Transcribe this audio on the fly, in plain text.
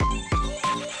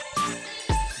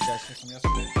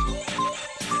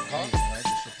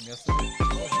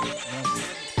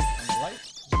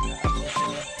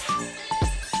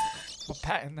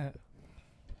in that.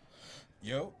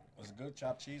 Yo, what's good?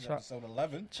 Chopped Cheese, Chop- episode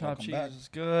 11. Chopped Welcome cheese back. is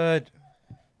good.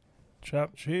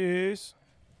 Chopped cheese.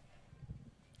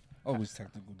 Always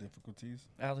technical difficulties.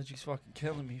 Allergies fucking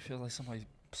killing me. Feel like somebody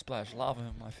splashed lava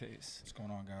in my face. What's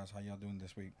going on, guys? How y'all doing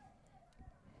this week?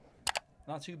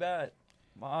 Not too bad.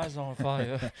 My eyes on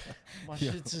fire. My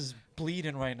Yo. shit's just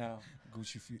bleeding right now.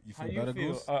 Goose, you How feel you better,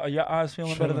 feel? Goose? Are your eyes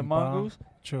feeling better than Chilling, Bob. Mongoose?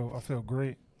 Chill. I feel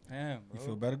great. Damn, You bro.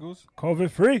 feel better, Goose?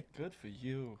 COVID free. Good for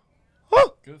you.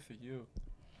 Good for you.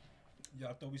 Yeah,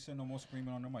 I thought we said no more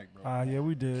screaming on the mic, bro. Yeah,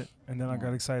 we did. And then I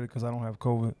got excited because I don't have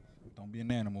COVID. Don't be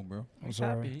an animal, bro. I'm He's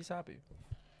sorry. happy. He's happy.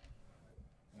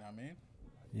 You know what I mean?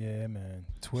 Yeah, man.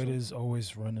 Twitter's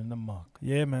always running amok.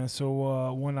 Yeah, man.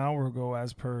 So 1 hour ago,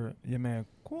 as per your man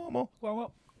Cuomo,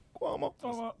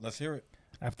 Let's hear it.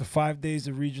 after 5 days,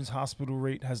 the region's hospital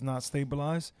rate has not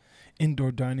stabilized.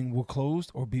 Indoor dining will close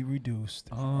or be reduced.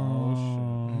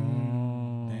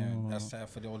 Damn, that's sad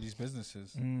for all these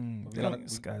businesses. But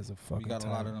This guy's a fucking We got a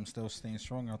lot of tyrant. them still staying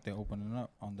strong out there, opening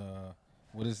up on the,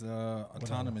 what is the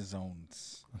autonomous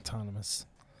zones? Autonomous.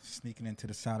 Sneaking into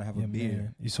the side to have Yeah, a beer.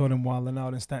 man. You saw them wilding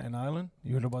out in Staten Island?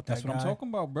 You heard about that That's what I'm guy? talking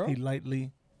about, bro. He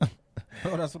lightly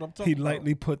Bro, that's what I'm talking He about.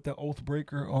 lightly put the oath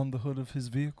breaker on the hood of his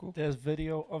vehicle. There's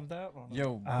video of that one.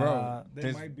 Yo, bro, There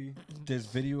there's, might be. there's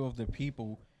video of the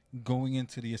people going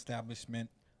into the establishment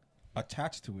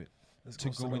attached to it to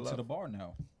go into the bar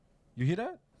now. You hear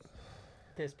that?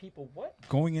 There's people what?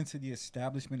 Going into the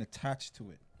establishment attached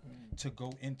to it to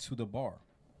go into the bar.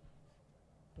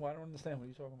 Well, I don't understand what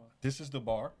you're talking about. This is the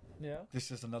bar. Yeah.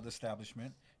 This is another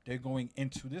establishment. They're going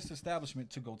into this establishment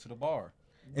to go to the bar.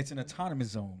 It's an autonomous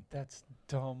zone. That's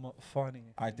dumb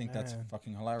funny. I think that's Man.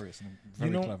 fucking hilarious and very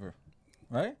know- clever.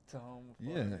 Right? Dumb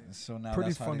funny. Yeah. So now Pretty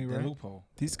that's how funny, the right? loophole.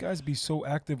 These guys be so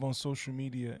active on social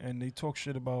media and they talk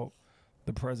shit about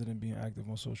the president being active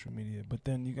on social media. But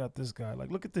then you got this guy.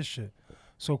 Like, look at this shit.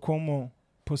 So Cuomo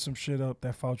put some shit up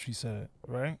that Fauci said,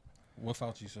 right? What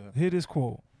Fauci said? Hear this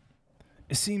quote.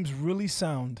 It seems really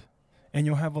sound and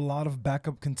you'll have a lot of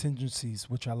backup contingencies,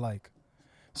 which I like.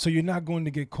 So you're not going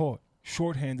to get caught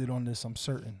shorthanded on this, I'm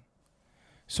certain.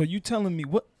 So you telling me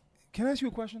what? Can I ask you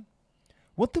a question?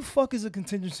 What the fuck is a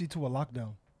contingency to a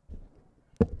lockdown?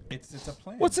 It's a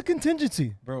plan. What's a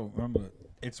contingency? Bro, remember,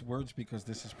 it's words because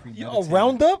this is A premeditated.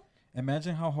 roundup?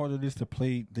 Imagine how hard it is to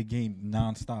play the game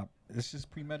nonstop. It's just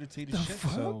premeditated The shit.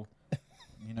 fuck? So,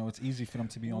 it's easy for them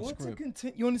to be on What's script.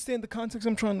 you understand the context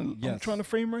I'm trying Yes. to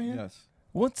frame right here? Yes.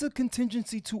 What's a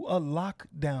contingency to a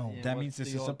lockdown? Yeah, That what's means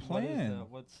this the is a what is plan.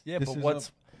 that? Yeah, This but is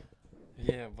what's?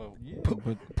 Yeah, but Yeah, Put-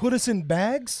 but Put us in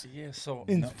bags? yeah. So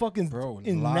In No, fucking bro,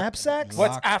 in lock- knapsacks?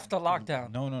 what's lock- after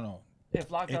lockdown? no. If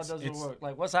lockdown doesn't it's- work,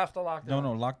 like what's after lockdown?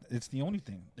 No, it's the only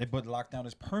thing. But lockdown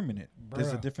is permanent.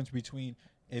 There's a Bruh. difference between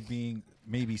it being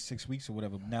maybe 6 weeks or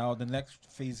whatever. Now the next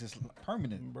phase is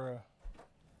permanent. Bruh.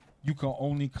 You can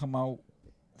only come out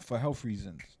for health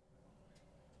reasons.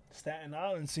 Staten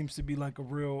Island seems to be like a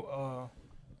real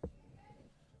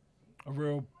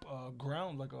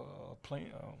ground, like a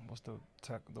plane. What's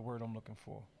the word I'm looking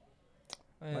for?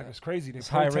 Yeah. Like it's crazy. They're It's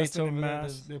high rates protesting in over there,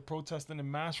 mass. there's- They're protesting in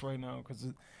mass right now because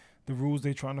the rules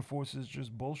they're trying to force is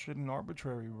just bullshit and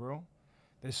arbitrary, bro.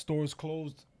 There's stores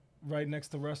closed right next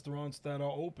to restaurants that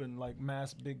are open, like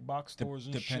mass big box stores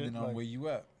and Depending shit. on like, where you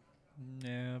at.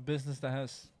 Yeah, business that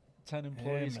has 10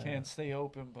 employees man. can't stay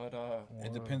open, but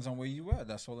It depends on where you at.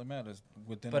 That's all that matters.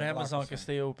 Within but a block or Amazon can something.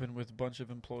 stay open with a bunch of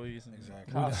employees and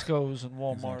Exactly. Costco's and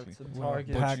Walmart's Exactly. and Well,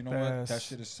 Target. But you know Packed what? ass. That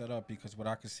shit is set up because what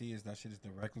I can see is that shit is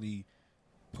directly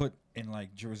put in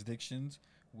like jurisdictions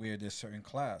where there's certain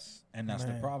class, and that's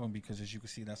the Man. problem because as you can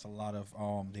see, that's a lot of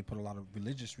they put a lot of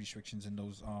religious restrictions in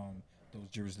those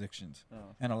jurisdictions, Oh.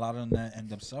 and a lot of them that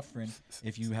end up suffering,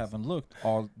 if you haven't looked,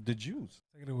 are the Jews.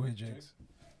 Take it away, Jakes.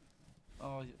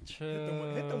 Oh, yeah,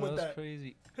 chill. hit them with That's that.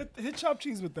 crazy. Hit chopped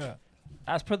cheese with that.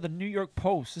 As per the New York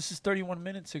Post, this is 31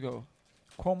 minutes ago.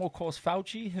 Cuomo calls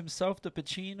Fauci, himself, the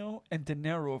Pacino, and De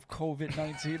Niro of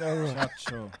COVID-19 era.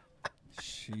 Chacho.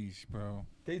 Sheesh, bro.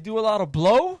 They do a lot of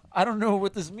blow? I don't know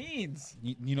what this means.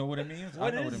 You know what it means?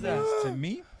 What I know is what it that? means. To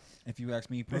me, if you ask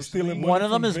me They're personally, stealing One money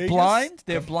of them from is Vegas? blind?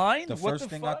 They're blind? the What first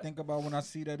thing fuck? I think about when I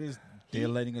see that is they're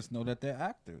letting us know that they're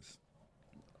actors.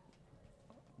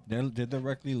 They're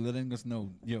directly letting us know,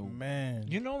 yo, Man.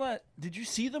 You know that? Did you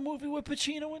see the movie with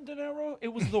Pacino and De Niro? It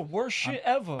was the worst shit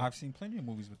ever. I've seen plenty of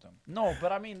movies with them. No,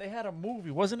 but I mean, they had a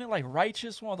movie. Wasn't it like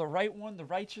Righteous One, the right one, the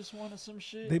Righteous One, or some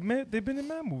shit? They've been in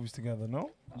mad movies together,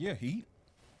 no? Yeah, Heat.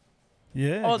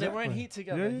 Yeah. Oh, they were in exactly. Heat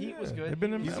together. Heat was good. They've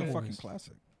been Heat in was He's mad a good. fucking movies.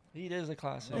 classic. Heat is a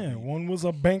classic. Yeah, one was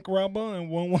a bank robber and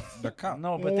one was, The cop.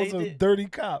 No, one but was a dirty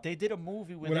cop they did a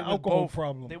movie where with they an were alcohol both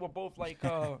problem. they were both like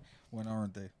When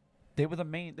aren't they? They were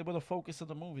the focus of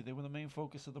the movie. They were the main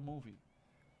focus of the movie.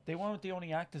 They weren't the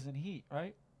only actors in Heat,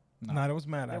 right? Nah, there was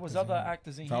mad There actors. was in other Heat.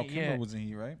 actors in Val Heat. Kilmer Yeah. was in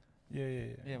Heat, right? Yeah.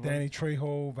 well, Danny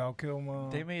Trejo, Val Kilmer.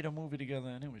 They made a movie together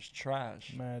and it was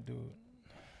trash. Mad dude.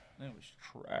 It was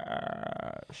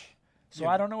trash. So Yeah.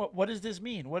 I don't know what does this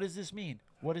mean? What does this mean?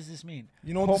 What does this mean?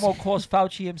 You know what Cuomo this, calls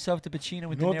Fauci himself to Pacino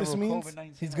with you know De what this Niro means?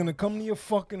 COVID-19. He's gonna come to your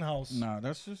fucking house. Nah,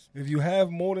 that's just. If you have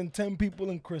more than 10 people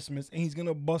in Christmas, and he's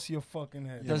gonna bust your fucking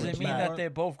head. Does Yeah, it but mean you know that what? they're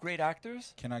both great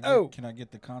actors? Can I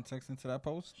get the context into that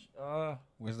post?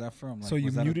 Where's that from? Like, So you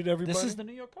was that muted everybody? This is the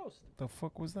New York Post. The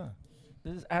fuck was that?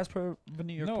 This is as per the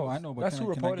New York No, Post. I know, but That's can,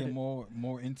 who I, can I reported get it.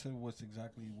 more into what's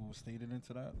exactly what was stated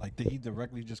into that? Like, did he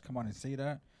directly just come out and say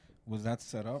that? Was that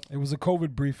set up? It was a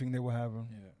COVID briefing they were having.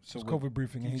 Yeah. It So was what, COVID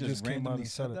briefing, and he just came out randomly and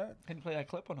said it. that? Can you play that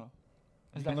clip or no? You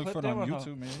Is can that look clip for it there on or no?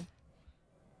 YouTube, maybe.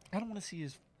 I don't want to see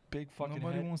his big fucking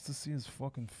Nobody head. wants to see his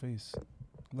fucking face,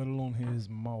 let alone hear his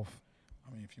mouth.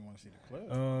 I mean, if you want to see the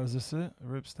clip. Is this it?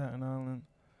 Rip Staten Island.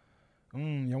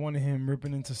 Y'all want to hear him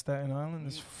ripping into Staten Island?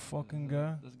 This fucking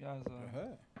guy. This guy's Go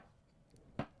ahead.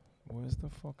 Where's the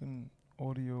fucking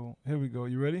audio? Here we go.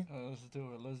 You ready? let's do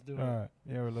it. Let's do All it. right.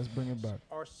 Yeah, let's bring it back.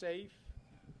 Are safe.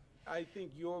 I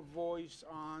think your voice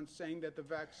on saying that the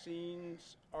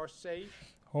vaccines are safe.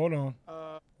 Hold on.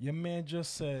 Your man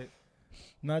just said,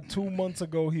 not 2 months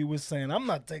ago, he was saying, I'm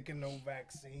not taking no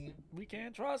vaccine. We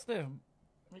can't trust him.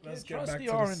 We Let's can't get trust back the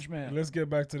to orange this. man. Let's get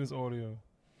back to this audio.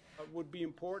 Would be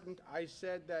important. I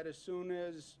said that as soon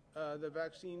as the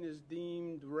vaccine is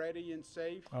deemed ready and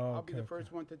safe, Oh, I'll be the okay,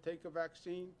 first one to take a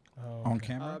vaccine. Oh, On okay.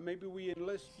 camera? Maybe we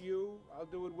enlist you. I'll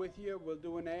do it with you. We'll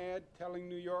do an ad telling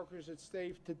New Yorkers it's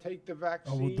safe to take the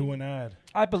vaccine. Oh, we'll do an ad.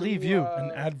 I believe to, you. An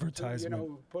to,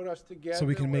 advertisement. put us together. So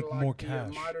we can make We're more like the,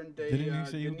 cash. modern day, Didn't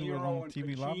he say De he'll do it Niro on and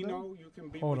TV Live, Pacino. though? You can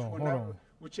be Hold on, hold on.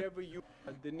 whichever you.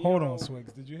 De Niro. Hold on,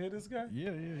 Swigs. Did you hear this guy?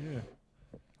 Yeah.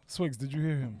 Swigs, did you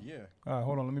hear him? Yeah. All right,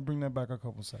 hold on. Let me bring that back a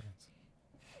couple seconds.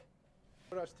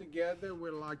 Put us together.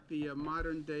 We're like the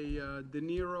modern day De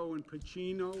Niro and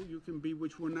Pacino. You can be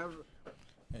which one ever.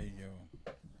 Hey,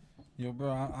 yo,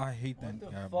 bro, I hate that the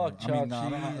guy. Bro. fuck, I mean, nah,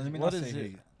 Chachi? let me What not is say it?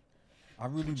 hate. I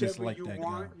really Whichever dislike you that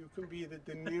want, guy. you can be the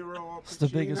De Niro or It's the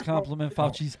biggest Pacino. compliment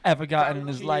Fauci's ever gotten in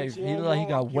his Fauci, life. He looked like he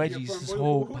got Cuomo, I'll give you wedgies from- his who-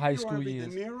 whole who do high you school wanna be,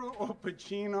 years. De Niro or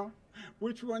Pacino?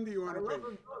 Which one do you want I to love be?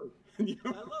 them both. You I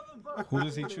know? love them both. Who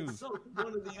does he But choose? it's so one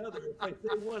or the other. If I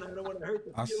say one, I don't want to hurt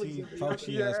the I feelings see of the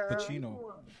Fauci other. as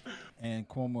Pacino and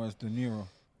Cuomo as De Niro.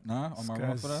 Nah, am I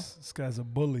wrong for that? This guy's a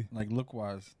bully. Like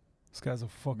look-wise, This guy's a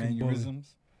fucking bully.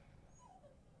 mannerisms.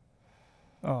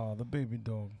 Oh, the baby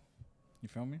dog. You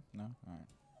feel me? No. All right.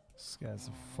 This guy's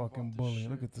a fucking bully.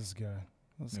 Look at this guy.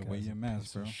 This Yeah, wear guy's your a mask,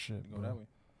 piece bro. of shit, Go bro. that way.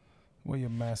 Wear your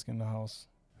mask in the house.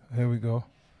 Here we go.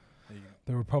 There you go.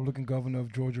 The Republican governor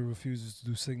of Georgia refuses to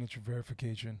do signature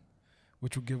verification,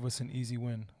 which will give us an easy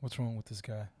win. What's wrong with this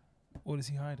guy? What is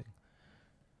he hiding?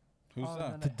 Who's Oh,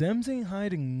 that? The Dems ain't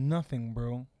hiding nothing,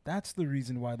 bro. That's the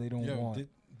reason why they don't Yo, want.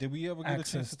 did we ever get a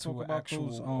chance access to to talk an about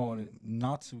those actual audit.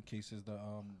 not suitcases, the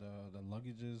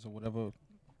luggages or whatever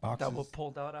boxes? That were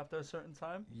pulled out after a certain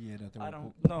time? Yeah, that they were I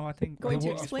don't pulled. know. I think Going They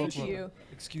to were- explain to you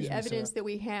Excuse the me, evidence sir. that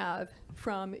we have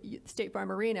from State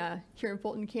Farm Arena here in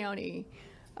Fulton County,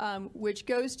 which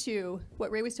goes to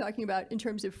what Ray was talking about in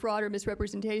terms of fraud or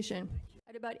misrepresentation.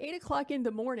 At about 8 o'clock in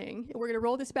the morning, and we're going to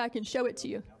roll this back and show it to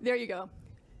you. There you go.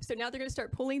 So now they're going to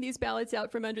start pulling these ballots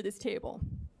out from under this table.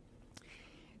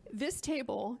 This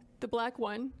table, the black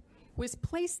one, was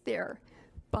placed there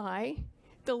by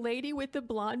the lady with the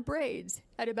blonde braids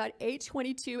at about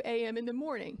 8:22 a.m. in the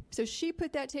morning. So she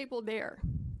put that table there.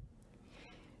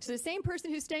 So the same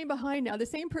person who's staying behind now, the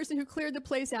same person who cleared the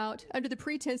place out under the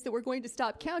pretense that we're going to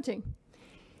stop counting,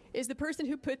 is the person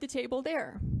who put the table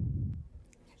there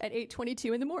at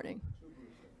 8:22 in the morning.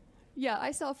 Yeah,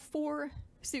 I saw 4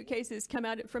 suitcases come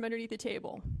out from underneath the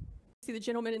table. See the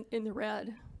gentleman in the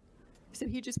red. So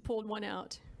he just pulled one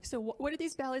out. So what are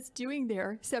these ballots doing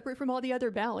there, separate from all the other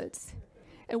ballots?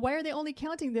 And why are they only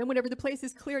counting them whenever the place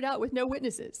is cleared out with no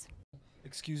witnesses?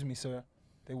 Excuse me, sir.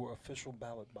 They were official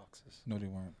ballot boxes, No, they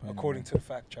weren't. but according anyway. to the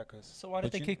fact checkers. So why did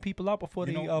But they you- kick people out before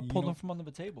you they know- pulled you them know- from under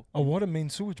the table? Oh, what a main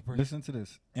sewage break. Listen to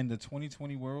this. In the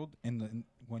 2020 world,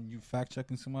 when you fact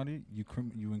checking somebody, you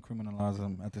incriminalize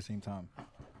them at the same time.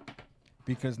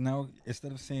 Because now,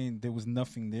 instead of saying there was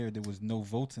nothing there was no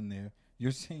votes in there,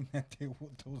 you're saying that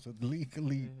those are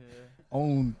legally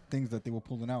owned things that they were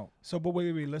pulling out. So, but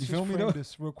wait. Let's You just feel me, frame though?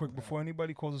 this real quick before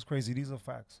anybody calls us crazy. These are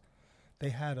facts. They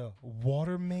had a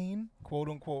water main, quote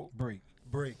unquote, Break.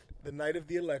 the night of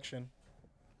the election.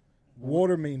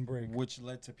 Water main break, Which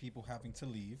led to people having to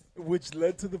leave. which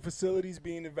led to the facilities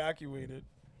being evacuated.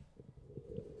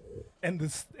 and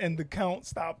the count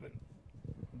stopping.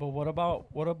 But what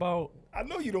about I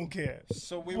know you don't care.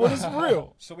 So wait, What is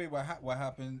real? So wait, what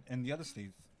happened in the other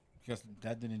states? Because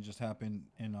that didn't just happen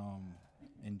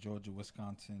in Georgia,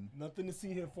 Wisconsin. Nothing to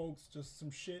see here, folks. Just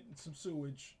some shit and some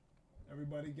sewage.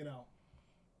 Everybody get out.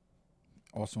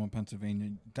 Also in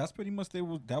Pennsylvania. That's pretty much that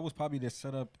was probably their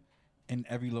setup in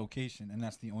every location, and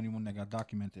that's the only one that got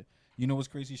documented. You know what's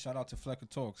crazy? Shout out to Flecker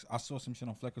Talks. I saw some shit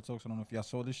on Flecker Talks. I don't know if y'all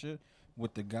saw this shit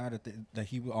with the guy that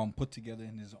he put together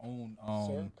in his own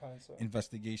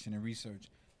investigation and research.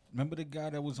 Remember the guy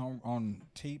that was on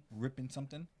tape ripping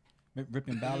something,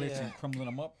 ripping ballots and crumbling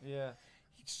them up? Yeah.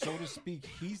 So to speak,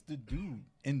 he's the dude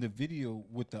in the video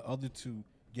with the other two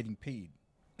getting paid.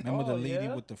 Remember the lady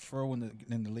with the fro and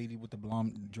the lady with the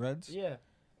blonde dreads? Yeah.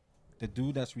 The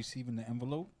dude that's receiving the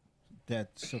envelope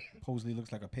that supposedly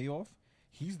looks like a payoff,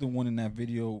 he's the one in that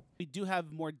video. We do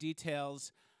have more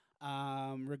details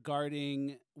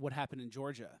regarding what happened in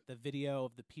Georgia. The video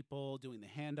of the people doing the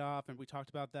handoff, and we talked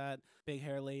about that. Big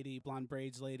hair lady, blonde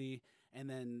braids lady, and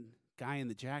then guy in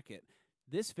the jacket.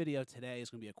 This video today is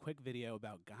going to be a quick video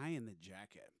about guy in the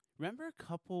jacket. Remember a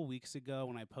couple weeks ago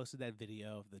when I posted that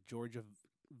video of the Georgia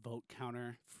vote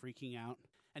counter freaking out?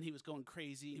 And he was going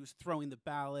crazy. He was throwing the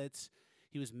ballots.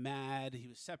 He was mad. He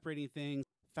was separating things.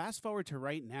 Fast forward to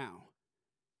right now.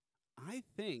 I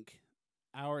think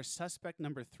our suspect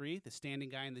number 3, the standing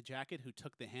guy in the jacket who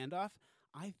took the handoff,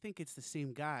 I think it's the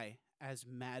same guy as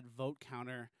mad vote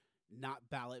counter, not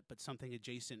ballot, but something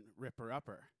adjacent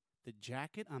ripper-upper. The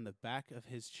jacket on the back of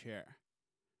his chair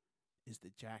is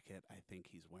the jacket I think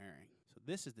he's wearing. So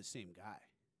this is the same guy,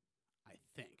 I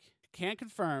think. Can't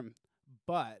confirm,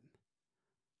 but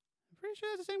I'm pretty sure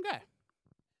it's the same guy.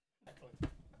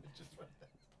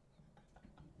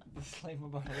 Disclaimer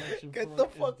about election Get fraud the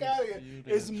is fuck out of here.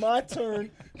 disputed. It's my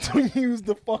turn to use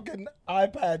the fucking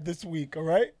iPad this week, all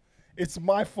right? It's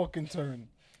my fucking turn.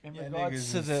 In Yeah, regards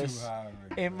niggas to is this, too high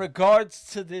right in now. regards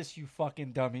to this, you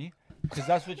fucking dummy, because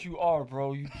that's what you are,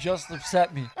 bro. You just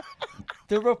upset me.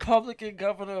 The Republican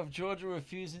governor of Georgia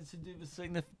refusing to do the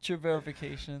signature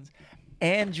verifications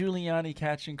and Giuliani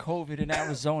catching COVID in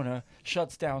Arizona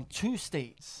shuts down 2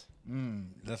 states.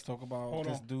 Let's talk about Hold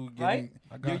this on. dude Right?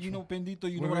 getting. Yo, you know, Bendito,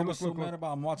 you know Wait, what I wait, was look, so look, mad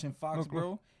about? I'm watching Fox, look,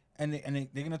 bro, and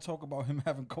they're gonna talk about him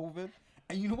having COVID.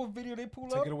 And you know what video they pull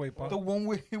Take up? it away, Pop. The one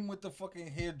with him with the fucking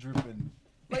hair dripping.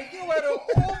 Like, you out of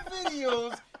all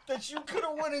videos that you could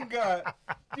have went and got,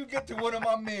 you get to one of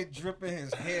my men dripping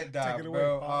his hair down, Take it away,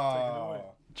 bro. Pop.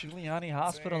 Take it away. Giuliani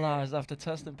hospitalized after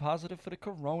testing positive for the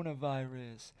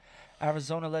coronavirus.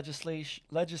 Arizona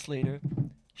legislator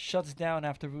shuts down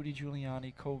after Rudy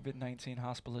Giuliani COVID-19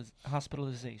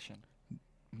 hospitalization.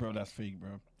 Bro, that's fake,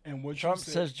 bro. And what Trump you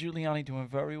said, says Giuliani doing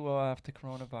very well after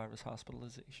coronavirus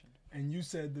hospitalization. and you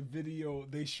said the video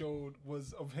they showed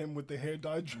was of him with the hair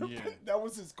dye dripping. Yeah. That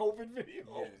was his COVID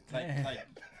video.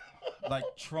 Like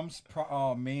Trump's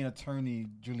main attorney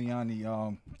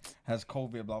Giuliani has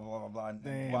COVID, blah blah blah blah. And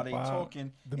Damn, while they Bob.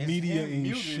 talking, The it's media him ain't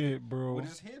muted shit, bro. with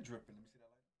his hair dripping. Let me see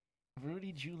that.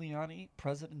 Rudy Giuliani,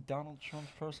 President Donald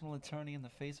Trump's personal attorney in the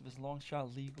face of his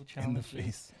long-shot legal In the challenges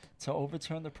face. to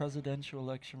overturn the presidential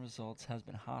election results, has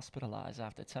been hospitalized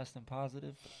after testing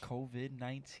positive for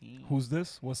COVID-19. Who's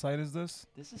this? What site is this?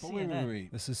 This is But CNN.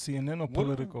 wait. This is CNN or What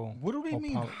Political? What do they or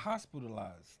mean pol-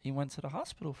 hospitalized, He went to the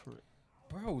hospital for it.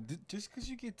 bro? Just because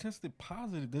you get tested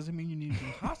positive doesn't mean you need to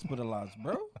be hospitalized,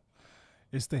 bro.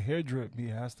 It's the hair drip. He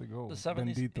has to go. The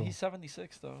 70, Bendito. he's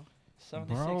 76 though. Bro,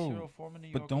 76-year-old former New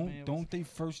Yorker But man don't they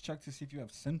first check to see if you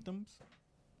have symptoms?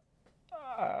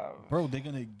 was- Bro, they're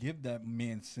gonna give that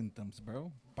man symptoms,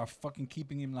 bro, by fucking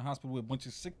keeping him in the hospital where a bunch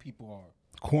of sick people are.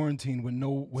 Quarantine with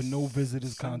no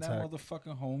visitors Send contact. that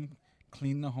motherfucker home,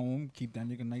 clean the home, keep that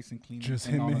nigga nice and clean. Just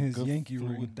and him on and a his good Yankee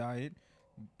fluid ring. diet,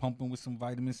 pump him with some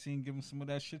vitamin C and give him some of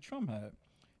that shit Trump had.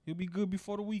 He'll be good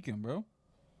before the weekend, bro.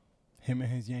 Him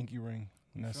and his Yankee ring.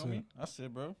 And that's Feel it. me? That's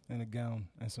it, bro. And a gown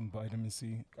and some vitamin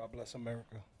C. God bless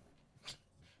America.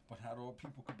 But not all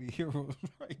people could be heroes,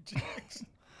 right, Jax?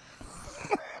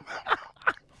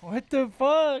 What the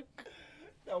fuck?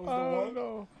 That was the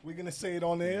one. We're gonna say it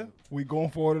on air. We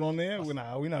going for it on air. We're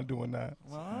not doing that.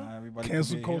 Nah, everybody could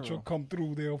Cancel be a culture hero. come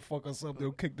through. They'll fuck us up.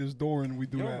 They'll kick this door in. We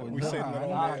do Yo, that. We nah, say that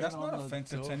nah, on air. that's not On the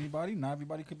offensive to door. anybody. Not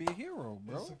everybody could be a hero,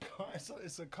 bro.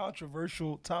 It's a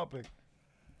controversial topic.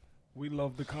 We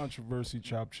love the controversy,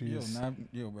 Chop Cheese.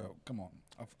 Yo, bro, come on.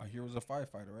 A hero's a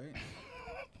firefighter, right?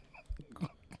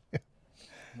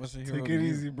 What's a hero? Take to it you?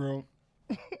 easy, bro.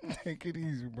 Take it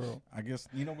easy, bro. I guess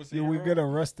you know what's a Yo, hero. we get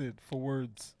arrested for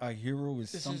words. A hero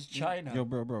is This some- is China. Yo,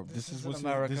 bro. This This is is in what's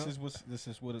America. this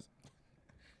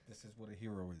is what a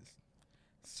hero is.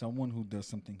 Someone who does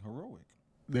something heroic.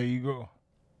 There you go.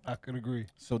 I could agree.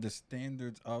 So the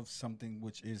standards of something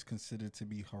which is considered to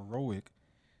be heroic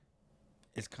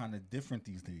is kind of different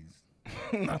these days.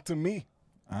 Not to me.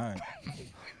 All right.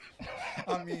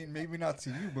 I mean, maybe not to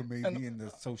you, but maybe in the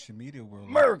social media world.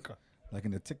 America. Like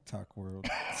in the TikTok world.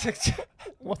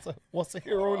 What's a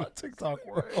hero in the TikTok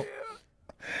world?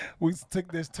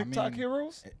 There's TikTok mean,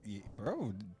 heroes? Yeah,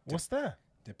 bro, What's that?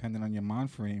 depending on your mind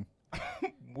frame,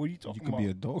 What are you talking you could about? be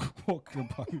a dog walker and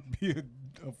probably be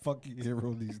a fucking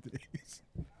hero these days.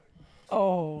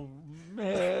 Oh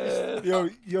man.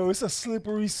 Yo, it's a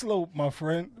slippery slope, my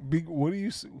friend. What do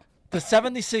you see? The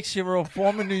 76-year-old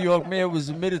former New York mayor was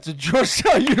admitted to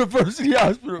Georgetown University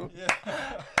Hospital.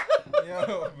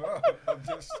 Yo, bro, I'm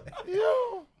just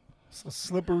Yo, it's a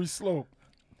slippery slope.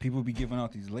 people be giving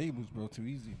out these labels, bro, too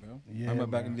easy, bro. Yeah, Remember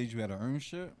back in man. the days you had to earn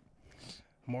shit?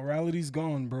 Morality's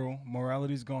gone, bro.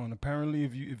 Morality's gone. Apparently,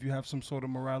 if you have some sort of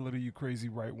morality, you crazy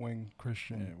right wing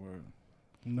Christian, word.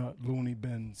 not loony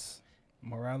bins.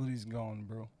 Morality's gone,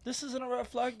 bro. This isn't a red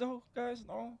flag, though, guys.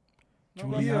 No. No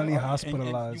red Giuliani flag. And you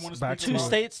hospitalized. wanna Back speak to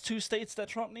about- it. Two states that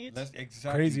Trump needs. That's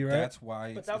exactly Crazy, right? That's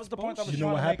why. But that was the point I was You know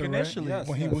trying what to make happened, right? initially. Yes.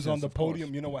 When he was on the of course.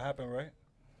 podium, you know what happened, right?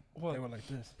 What? They were like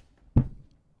this.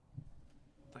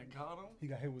 They got him? He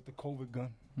got hit with the COVID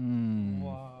gun.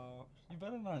 Wow. You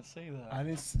better not say that. I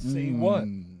didn't say what.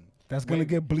 That's gonna Wait.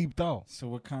 get bleeped out. So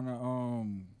what kind of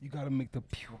You gotta make the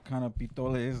pew. what kind of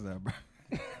pitole is that, bro?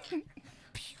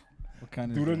 What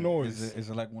kind Do is the it? noise. Is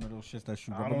it like one of those shits that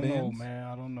shoot I rubber don't know, bands? man.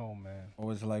 I don't know, man.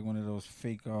 Or is it like one of those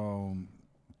fake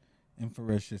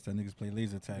infrared shits that niggas play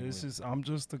laser tag This with? is. I'm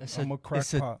just. It's I'm a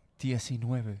crackpot.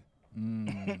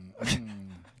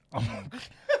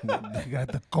 19. He got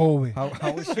the COVID.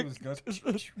 How was she was Gus?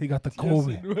 He got the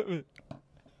COVID.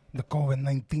 The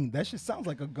COVID-19. That shit sounds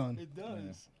like a gun. It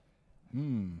does.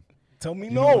 Tell me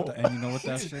You know no. what the- and you know what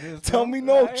that shit is? Tell bro? me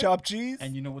no, Right? chop cheese.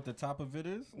 And you know what the top of it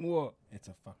is? What? It's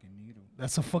a fucking needle.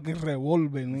 That's a fucking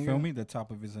revolver, You nigga. feel me? The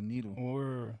top of it is a needle.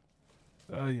 Or,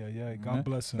 yeah. God Yeah?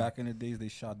 bless him. Back in the days, they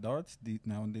shot darts.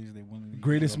 Nowadays, they want to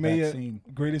Greatest mayor, vaccine.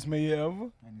 greatest mayor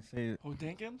ever. And you say, Who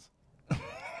Dinkins?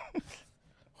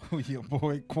 "Oh, your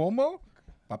boy Cuomo,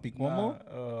 Papi Cuomo."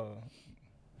 Nah,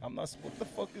 I'm not. What the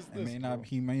fuck is this?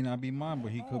 He may not be mine,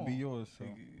 but he could be Oh. yours. So,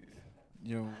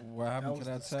 yo, what happened to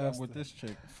was that tab with this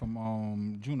chick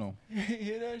from Juno? You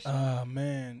hear that shit?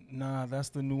 Man, nah, that's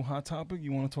the new hot topic.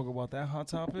 You want to talk about that hot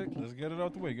topic? Let's get it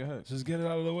out the way. Go ahead. Just get it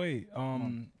out of the way.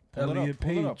 Pull Elliot it up.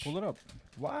 Page. Pull it up. Pull it up.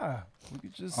 Why? We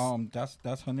could just.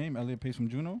 That's her name, Elliot Pace from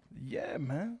Juno. Yeah,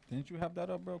 man. Didn't you have that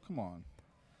up, bro? Come on.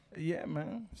 Yeah,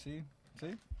 man. See.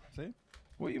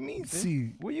 What do you mean? See?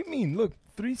 See? What do you mean? Look,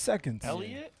 3 seconds.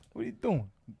 Elliot? What are you doing?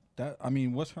 That I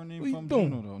mean, what's her name What you from doing?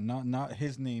 Juno though? Not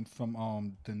his name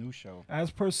from the new show. As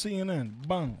per CNN,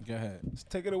 bang. Go ahead. Let's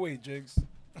take it away, Jigs.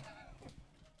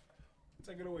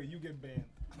 Take it away. You get banned.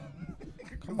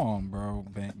 Come on, bro.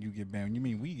 You get banned. You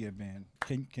mean we get banned?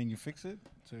 Can you fix it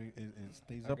so it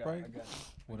stays upright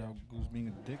without Goose being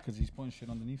a dick? Because he's putting shit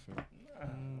underneath it.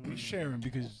 We sharing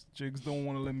because Jigs don't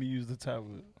want to let me use the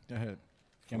tablet. Go ahead.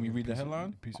 Can we read the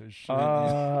headline? Piece of shit.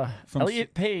 From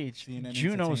Elliot Page, CNN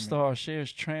Juno Entertainment. star,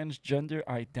 shares transgender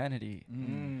identity.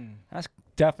 Mm. That's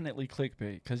definitely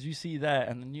clickbait because you see that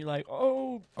and then you're like,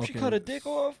 oh, she Okay. cut a dick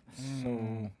off.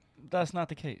 So That's not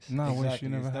the case. Nah, wait, exactly, she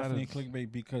never it's had definitely a.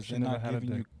 clickbait because she they're never not had a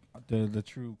giving you the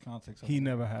true context. Of He it.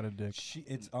 never had a dick.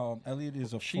 It's Elliot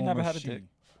is a She former never had a she dick.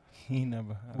 He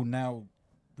never had. who now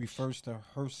refers to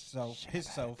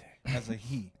himself as a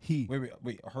he. He.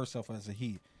 Wait, herself as a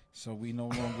he. So we no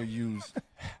longer use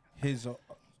his,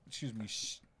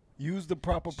 Use the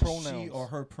proper she pronouns. or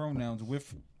her pronouns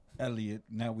with Elliot.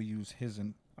 Now we use his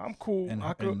and I'm cool. and-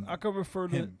 I could and I could refer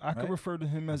to him, I could right? refer to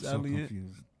him as I'm so Elliot.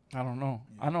 confused. I don't know.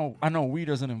 Yeah. I know we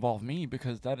doesn't involve me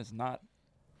because that is not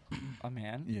a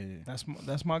man. Yeah.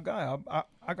 That's my guy.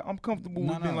 I'm comfortable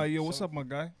No, with being no, like, yo, what's so- up, my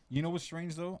guy? You know what's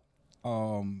strange though?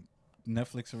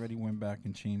 Netflix already went back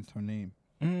and changed her name.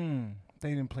 They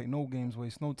didn't play no games,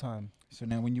 waste no time. So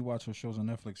now when you watch her shows on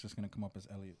Netflix, it's gonna come up as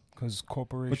Elliot. Because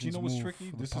corporations. But you know what's move tricky?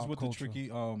 for This is pop what culture.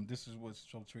 this is what's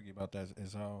so tricky about that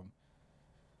is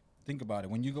think about it.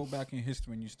 When you go back in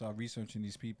history and you start researching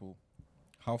these people,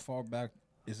 how far back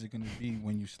is it gonna be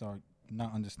when you start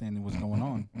not understanding what's going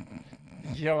on?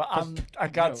 Yo, I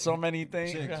got Yo, so many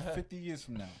things. Chicks, 50 years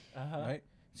from now, Uh-huh. right?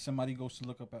 Somebody goes to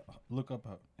look up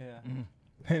her, Yeah.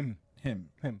 Him. him.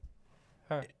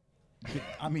 Her.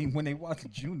 I mean, when they watch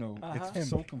Juno, Uh-huh. it's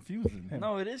so confusing.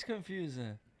 No, it is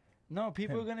confusing. No,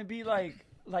 people are gonna be like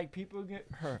people get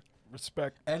hurt.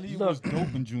 Respect. Elliot Look. was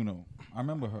dope in Juno. I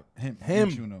remember her. Him. Him.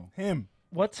 In Juno. Him.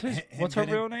 What's his? Him What's her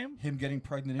getting- real name? Him getting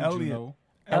pregnant in Elliot. Juno.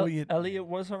 Elliot. Elliot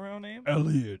was her real name.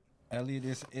 Elliot. Elliot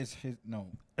is his no.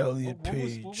 Elliot What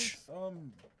was- Page,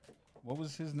 what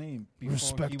was his name? before he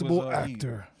respectable was a he?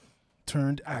 actor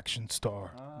turned action star.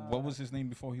 What was his name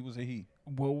before he was a he?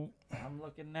 Well, I'm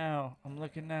looking now.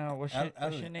 What's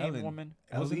what's your name, Ellen. woman?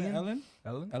 Wasn't it Ellen? Ellen?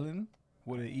 Ellen Ellen?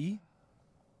 with an E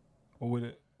or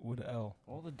with a L?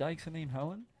 All the dykes are named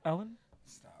Helen? Ellen?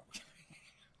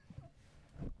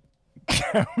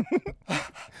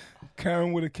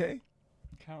 Karen with a K.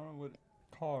 Karen with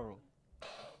Carl.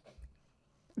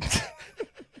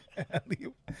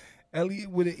 Elliot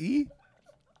with an E.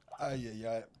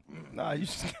 Yeah. Nah, you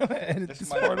just gotta edit this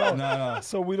part out. No.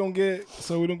 So we don't get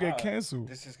canceled.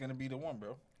 This is gonna be the one,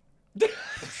 bro.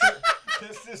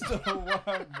 This is the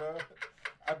one, bro.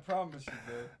 I promise you,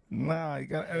 bro. Nah, you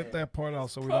gotta edit that part out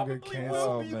so we don't get canceled.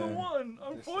 will be the one,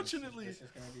 Unfortunately. This is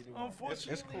gonna be the one.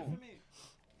 It's cool.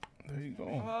 There you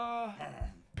go.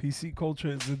 PC culture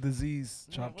is a disease.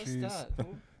 Chop what's cheese. that?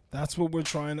 That's what we're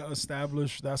trying to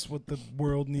establish. That's what the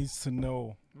world needs to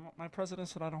know. My president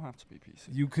said I don't have to be PC.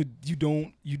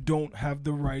 You don't have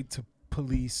the right to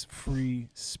police free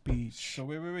speech. So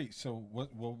wait. So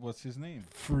what's his name?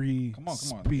 Free Come on.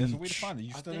 speech. There's a way to find it.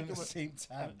 You stood in think the it same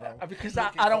time, bro. Because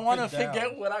Looking I don't up want to and down.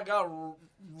 forget what I got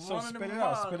So running spit in it my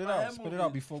out. mind, Spit it my out. head Spit it movie.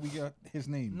 out before we get his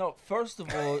name. No, first of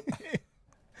all,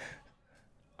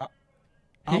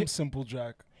 I'm Simple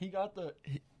Jack. he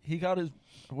got his.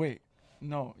 Wait,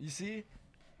 no, you see,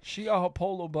 she got her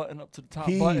polo button up to the top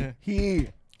button. He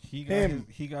He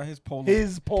got his polo.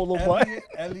 his polo button.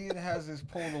 Elliot has his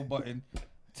polo button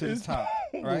to His the top,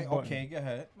 polo right? button. Okay, go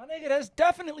ahead. My nigga, that's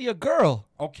definitely a girl.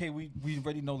 Okay, we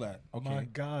already know that. My Okay,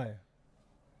 guy.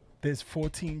 There's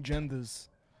 14 genders.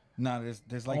 nah,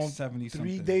 there's like On 70 3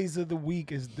 something. days of the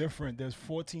week is different. There's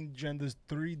 14 genders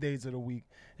 3 days of the week,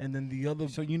 and then the other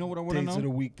So you know what I want to days of the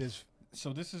know? week there's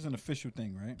So this is an official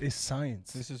thing, right? it's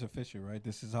science. This is official, right?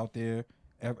 This is out there.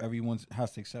 Everyone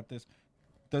has to accept this.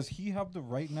 Does he have the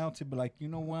right now to be like, you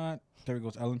know what? There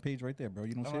goes Ellen Page right there, bro.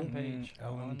 You don't see Ellen it? Page.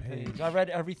 Ellen Page. I read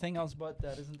everything else but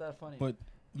that. Isn't that funny? But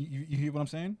you hear what I'm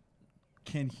saying?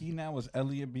 Can he now, as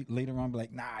Elliot, later on be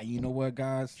like, nah, you know what,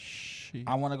 guys? she.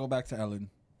 I want to go back to Ellen.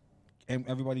 And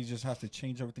everybody just has to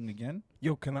change everything again?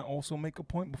 Yo, can I also make a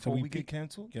point before we we get peak-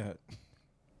 canceled? Go ahead.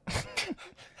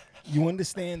 You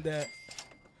understand that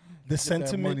the that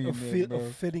sentiment money of, in there, bro.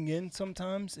 of fitting in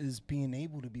sometimes is being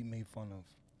able to be made fun of.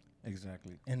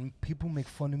 Exactly. And people make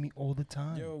fun of me all the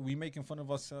time. Yo, we making fun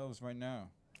of ourselves right now.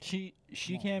 She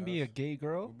Come on, can't be a guys. gay We're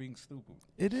girl. being stupid.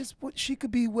 It is what she could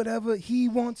be, whatever he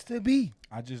wants to be.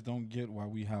 I just don't get why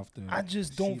we have to. I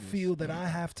just see don't this. feel that I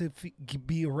have to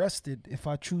be arrested if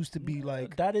I choose to be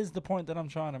like. That is the point that I'm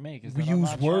trying to make. Is We that I'm use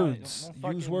not trying- words.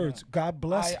 don't Use fucking, words. God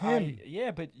bless him.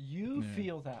 yeah, but you Yeah.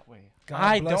 feel that way. God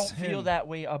I bless don't feel him. that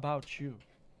way about you.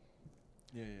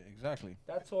 Yeah, exactly.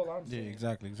 That's all I'm Yeah, saying.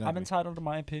 exactly. I'm entitled to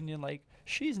my opinion. Like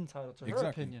she's entitled to her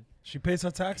Exactly. opinion. She pays her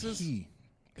taxes. He.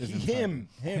 is Him.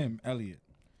 entitled. Elliot.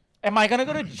 Am I gonna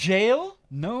go to jail?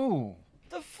 No.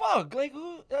 The fuck? Like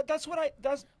who? That's what I.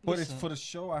 That's. But listen, it's for the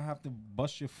show. I have to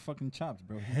bust your fucking chops,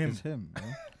 bro. Him. It's him, bro.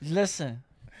 Listen.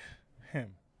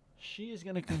 Him. She is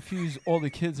gonna confuse all the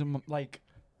kids in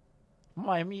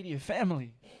my immediate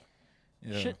family.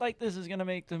 Yeah. Shit like this is gonna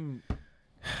make them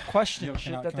question Yo, shit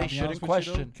can I- that can I they be shouldn't honest with you,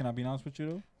 though? question. Can I be honest with you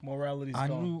though? Morality's I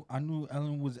gone. knew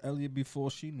Ellen was Elliot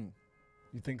before she knew.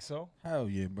 You think so? Hell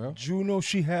yeah, bro. Juno,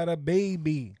 she had a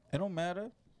baby. It don't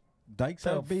matter. Dykes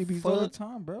The have babies all the fuck?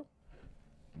 time, bro.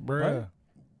 Bruh. Right?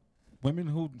 Women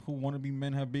who want to be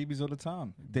men have babies all the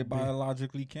time. They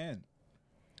biologically can.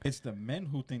 It's the men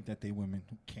who think that they women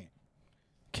who can't.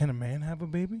 Can a man have a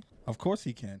baby? Of course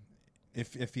he can,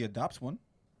 if he adopts one.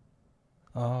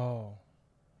 Oh.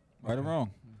 Right or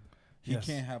wrong. He Yes.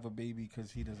 can't have a baby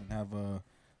because he doesn't have the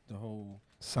whole.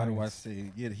 How do I Science.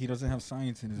 say? Yeah, he doesn't have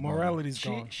science in his Morality's She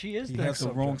gone. she is body. He the has the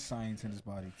subject. wrong science in his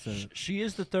body. So she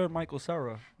is the third Michael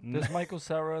Cera. There's Michael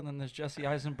Cera, and then there's Jesse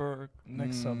Eisenberg.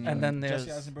 Next subject. And then Jesse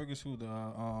there's- Eisenberg is who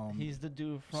the He's the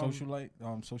dude from.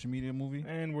 social media movie.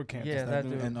 And we're canceled. Yeah, that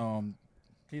dude. And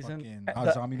He's fucking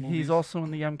in. zombie movies. He's also in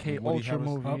the MK Woody Ultra Harrelson.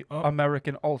 movie, Up.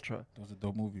 American Ultra. those are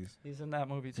dope movies. He's in that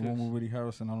movie The one with too. Woody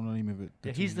Harrelson. I don't know the name of it.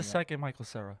 Yeah, two he's the he got. second Michael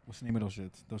Cera. What's the name of those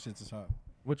shits? Those shits is hot.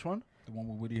 Which one? The one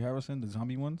with Woody Harrelson, the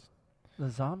zombie ones. The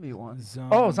zombie one.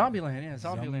 Zombie- Oh, Zombieland. Yeah,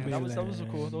 Zombieland. That was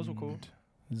cool. Those were cool.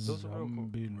 Those are real cool.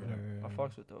 Zombieland. I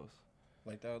fucks with those.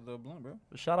 Like that little blunt, bro.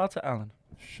 But shout out to Alan.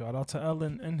 Shout out to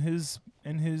Ellen and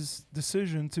his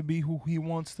decision to be who he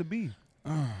wants to be.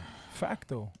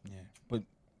 Facto. Yeah, but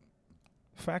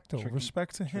Facto. Tricky-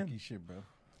 Respect to him. tricky shit, bro.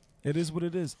 It is what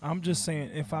it is. I'm just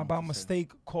saying, if I by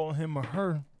mistake call him or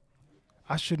her,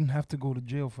 I shouldn't have to go to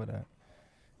jail for that.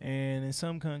 And in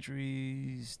some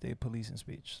countries, they policing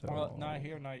speech. So Well, not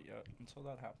here, not yet. Until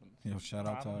that happens. Yo, shout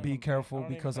out to be careful I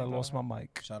don't even because I think lost that'll my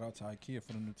mic. shout out to IKEA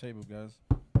for the new table, guys.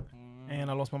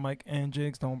 And I lost my mic. And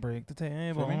Jigs, don't break the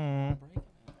table. Feel me? Mm.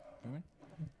 Feel me?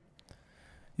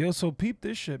 Yo, so peep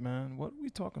this shit, man. What are we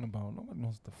talking about? Nobody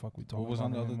knows what the fuck we talking What was about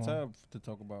on the other anymore. tab to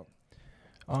talk about?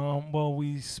 Well,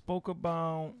 we spoke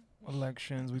about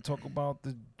elections. We talked about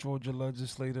the Georgia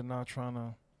legislator not trying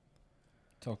to.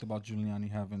 Talked about Giuliani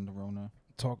having the Rona.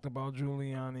 Talked about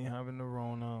Giuliani having the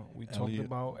Rona. We talked Elliot.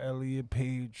 about Elliot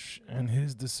Page and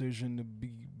his decision to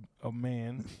be a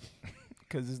man,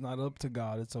 because it's not up to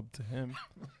God, it's up to him.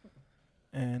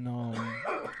 And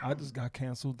I just got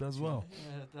canceled as well.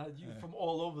 Yeah, that you from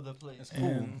all over the place.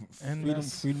 And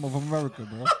Freedom of America,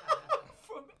 bro.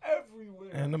 From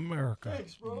everywhere. And America.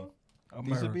 Thanks, bro.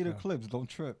 These would be the America. clips. Don't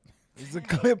trip. There's a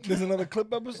clip. There's another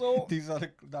clip episode. These are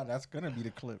the. Nah, that's gonna be the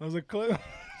clip. There's a clip.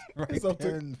 Right It's up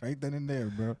to- then, right then and there,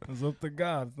 bro. It's up to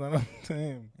God. It's not up to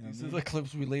him. You know what These I are mean? the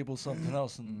clips we label something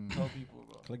else and tell people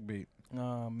about. Clickbait.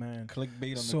 Oh man.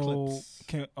 Clickbait on the So clips.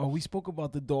 we spoke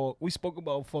about the dog. We spoke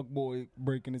about fuckboy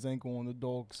breaking his ankle on the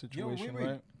dog Yo, situation, wait.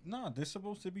 right? Nah, there's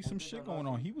supposed to be some shit going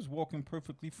on. He was walking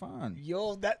perfectly fine.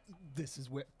 Yo, this is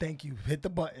where. Thank you. Hit the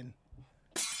button.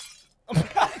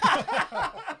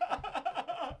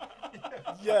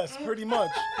 Yes, pretty much.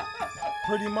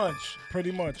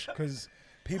 Pretty much. Because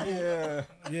people.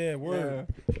 Yeah, word.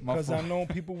 My Because I fault. know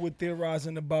people were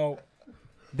theorizing about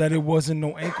that it wasn't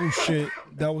no ankle shit.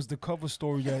 That was the cover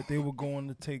story that they were going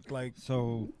to take like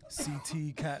So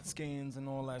CT CAT scans and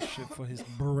all that shit for his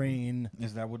brain.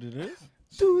 is that what it is?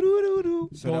 So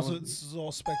So that this is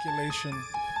all speculation.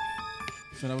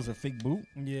 So that was a fake boot.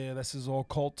 Yeah, this is all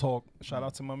cult talk. Shout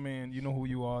out to my man. You know who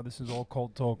you are. This is all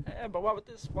cult talk. Yeah, but why would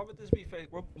this be fake?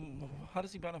 How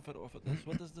does he benefit off of this?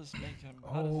 What does this make him?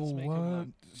 How does this make him look?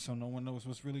 So no one knows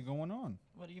what's really going on.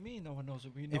 What do you mean no one knows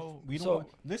it? We If know. we don't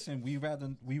so, listen. We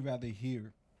rather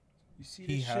hear You see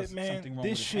he this has shit, man? something wrong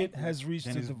This with his shit ankle has reached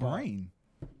than to his the brain.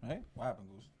 Right? What happened,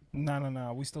 Goose?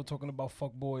 Nah. We still talking about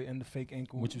fuckboy and the fake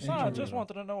ankle. What you injury. I injury. just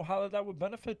wanted to know how that would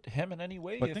benefit him in any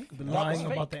way. But if think The that that was lying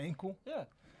fake. about the ankle. Yeah.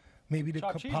 Maybe they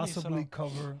Chop could cheese needs to possibly know.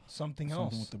 cover something something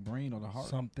else. with the brain or the heart.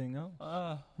 Something else,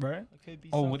 Uh, right? it could be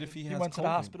Oh, something. what if he has went to the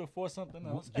COVID? hospital for something Wh-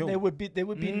 else? yo. And there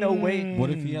would be no way. What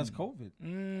if he has COVID?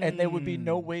 And there would be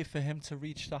no way for him to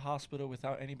reach the hospital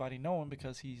without anybody knowing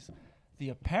because he's the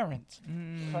apparent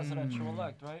presidential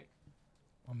elect, right?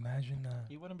 Imagine that.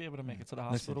 He wouldn't be able to make it to the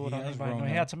Listen, hospital he without has anybody knowing. He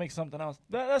Rona. had to make something else.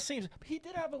 That seems. He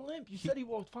did have a limp. You said he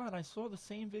walked fine. I saw the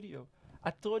same video.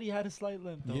 I thought he had a slight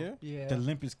limp though. Yeah. Yeah. The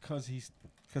limp is because he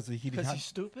Because had he's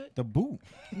stupid. the boot.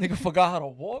 Nigga forgot how to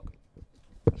walk.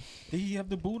 Did he have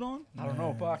the boot on? I don't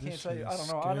know, but I Man, can't this tell you. shit I is don't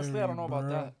know. Honestly, I don't know scary,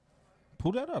 about bruh. that.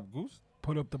 Pull that up, Goose.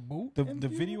 Put up the boot. The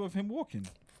video of him walking.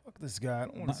 Fuck this guy. I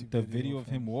don't want to Not see the video of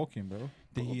him walking, bro.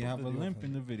 Did Pull he up a have a video of limp him.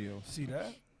 in the video? See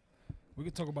that? We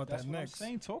could talk about That's that what next. I'm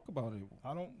saying. Talk about it.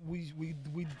 I don't. We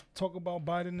talk about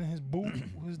Biden and his boot,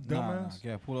 his Nah, dumbass.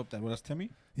 yeah, pull up that. Well, that's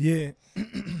Timmy. Yeah,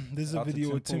 this is a Shout out to video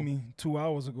Tim of Timmy 2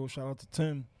 hours ago. Shout out to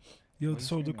Tim. Yo, What he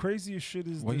so the screaming? craziest shit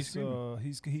is What he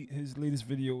this. screaming? His latest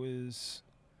video is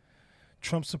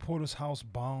Trump supporters' house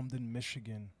bombed in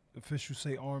Michigan. Officials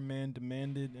say armed man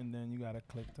demanded, and then you gotta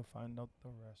click to find out the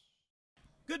rest.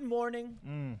 Good morning.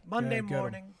 Yeah, Monday get 'em.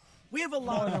 morning. We have a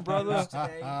lot Morning, of brother. news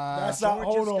today. That's not-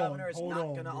 Georgia's hold on, governor is hold not on,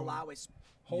 going to bro. allow a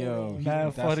Hold Yo, on. he-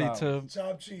 Mad that's funny out. to.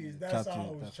 Chop cheese. That's Chop cheese,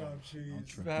 ours. that's Chop ours. cheese. Don't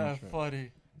trip, Mad don't trip.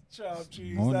 funny. Chop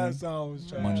cheese. Morning. That's ours.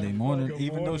 Chop Monday cheese. morning. Good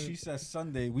Even though morning. she said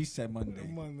Sunday, we said Monday.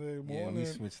 Monday Yeah, we morning.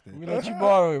 switched it. We let you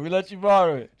borrow it. We let you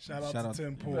borrow it. Shout out Shout to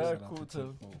Tim yeah, Pool. Very shout out cool, to Tim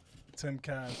too. Pool. Tim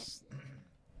Cass.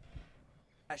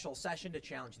 special session to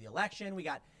challenge the election. We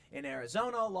got in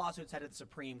Arizona lawsuits headed to the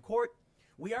Supreme Court.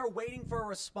 We are waiting for a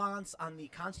response on the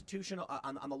constitutional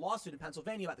on the lawsuit in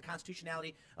Pennsylvania about the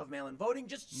constitutionality of mail-in voting.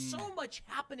 Just so much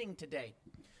happening today.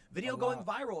 Video going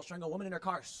viral showing a woman in her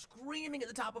car screaming at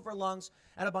the top of her lungs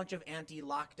at a bunch of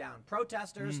anti-lockdown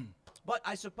protesters. But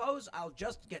I suppose I'll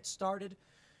just get started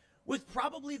with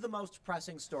probably the most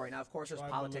pressing story. Now, of course, there's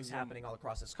politics happening all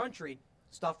across this country.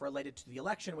 Stuff related to the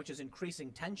election, which is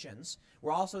increasing tensions.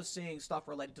 We're also seeing stuff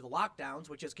related to the lockdowns,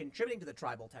 which is contributing to the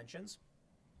tribal tensions.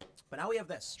 But now we have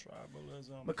this.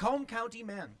 Tribalism. Macomb County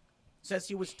man says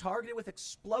he was targeted with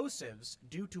explosives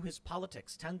due to his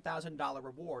politics. $10,000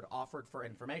 reward offered for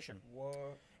information.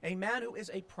 What? A man who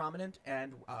is a prominent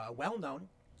and well-known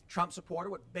Trump supporter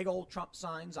with big old Trump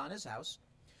signs on his house.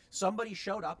 Somebody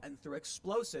showed up and threw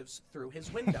explosives through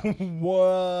his window.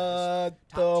 What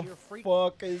Top the tier freak.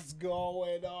 fuck is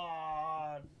going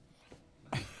on?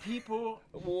 People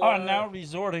are now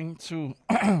resorting to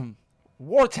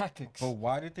war tactics. But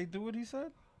why did they do it? He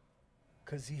said.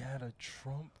 because he had a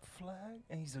Trump flag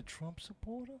and he's a Trump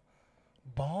supporter?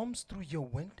 Bombs through your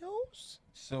windows?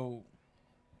 So,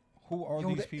 who are Yo,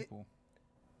 these that- people?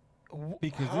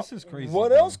 Because this is crazy. What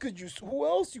bro. else could you? Who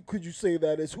else could you say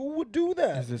that is? Who would do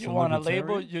that? Is this You a want to libertarian?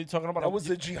 label? You're talking about That was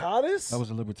a jihadist. That was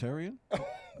a libertarian.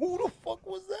 Who the fuck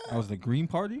was That that? was the Green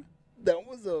Party. That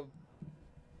was a.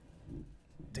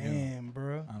 Damn,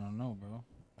 bro. I don't know, bro.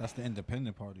 That's the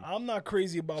Independent Party. I'm not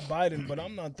crazy about Biden, but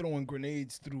I'm not throwing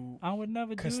grenades through. I would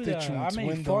never do that. I Constituents' make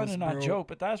fun windows, and I bro. joke,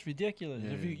 but that's ridiculous.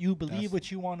 If Yeah, you believe that's-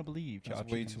 what you want to believe, that's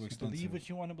Chachi, way just too believe extensive. what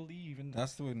you want to believe, and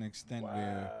That's to an extent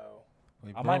where.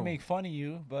 Like, I might bro, make fun of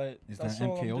you, but Is that's that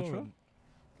all MK I'm Ultra? doing.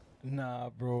 Nah,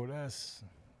 bro,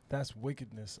 that's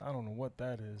wickedness. I don't know what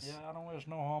that is. Yeah, I don't wish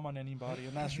no harm on anybody,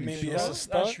 and that's Maybe ridiculous. it's a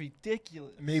That's stunt?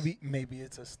 ridiculous. Maybe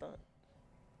it's a stunt.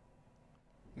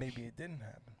 Maybe it didn't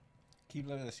happen. Keep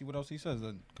letting us see what else he says.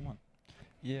 Then come on,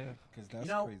 Yeah. because that's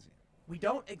You know, crazy. we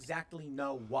don't exactly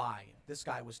know why this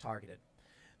guy was targeted.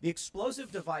 The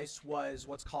explosive device was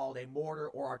what's called a mortar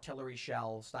or artillery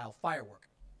shell style firework.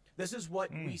 This is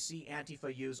what we see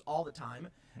Antifa use all the time,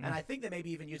 and I think they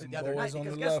maybe even used it the other night boys on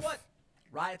because the guess left. what?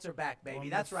 Riots are back, baby. On the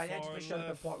That's right. far Antifa showed up in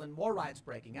left. Portland. More riots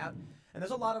breaking out, and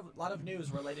there's a lot of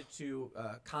news related to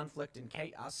conflict and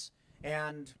chaos,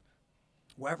 and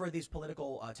wherever these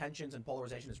political tensions and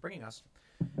polarization is bringing us,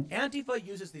 Antifa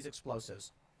uses these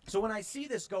explosives. So when I see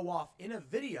this go off in a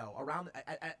video around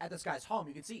at this guy's home,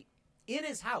 you can see in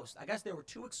his house, I guess there were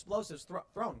 2 explosives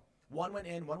thrown. One went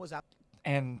in, one was out.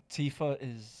 And Tifa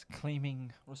is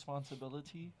claiming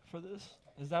responsibility for this.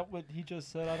 Is that what he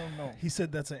just said? I don't know. He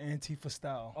said that's an Antifa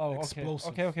style. Oh, okay.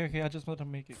 explosive. Okay. I just want to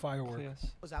make it Firework. clear.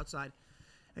 Was outside,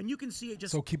 and you can see it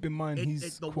just. So keep in mind,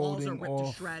 he's the walls are quoting ripped to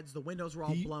off. shreds. The windows are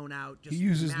all he- blown out. Just He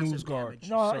uses massive news guard. damage.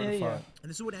 No, certified. And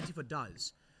this is what Antifa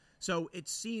does. So it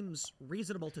seems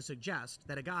reasonable to suggest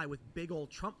that a guy with big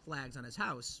old Trump flags on his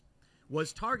house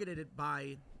was targeted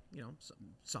by,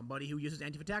 somebody who uses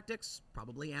Antifa tactics,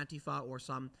 probably Antifa or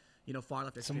some, far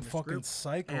left Some extremist fucking group.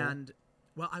 psycho. And,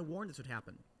 well, I warned this would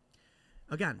happen.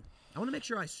 Again, I want to make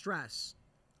sure I stress,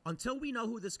 until we know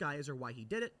who this guy is or why he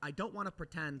did it, I don't want to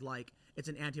pretend like it's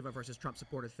an Antifa versus Trump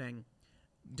supporter thing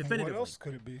definitively. What else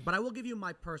could it be? But I will give you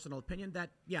my personal opinion that,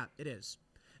 yeah, it is.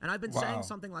 And I've been saying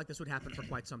something like this would happen for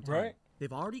quite some time. Right.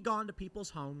 They've already gone to people's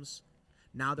homes.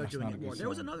 Now they're That's doing not it a good more. There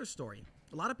was sign. another story.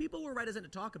 A lot of people were reticent to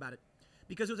talk about it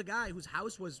because there was a guy whose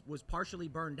house was partially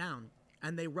burned down,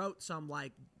 and they wrote some,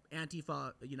 like,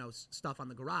 Antifa, stuff on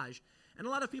the garage. And a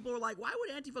lot of people were like, why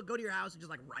would Antifa go to your house and just,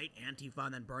 like, write Antifa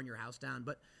and then burn your house down?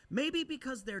 But maybe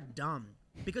because they're dumb.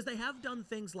 Because they have done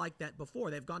things like that before.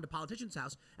 They've gone to politicians'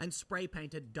 house and spray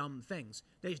painted dumb things.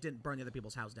 They just didn't burn the other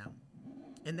people's house down.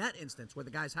 In that instance, where the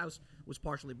guy's house was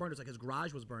partially burned, it's like his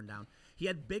garage was burned down, he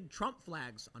had big Trump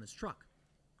flags on his truck.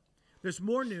 There's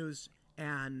more news,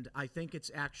 and I think it's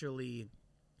actually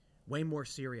way more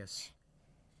serious.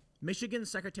 Michigan's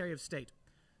Secretary of State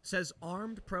says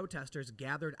armed protesters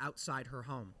gathered outside her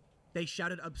home. They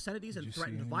shouted obscenities and you see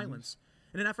threatened any violence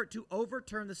in an effort to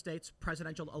overturn the state's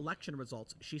presidential election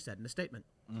results, she said in a statement.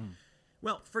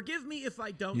 Well, forgive me if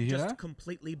I don't You hear just that?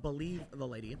 completely believe the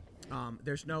lady.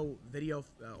 There's no video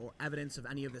or evidence of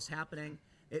any of this happening.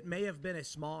 It may have been a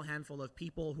small handful of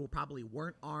people who probably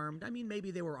weren't armed. I mean,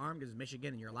 maybe they were armed because it's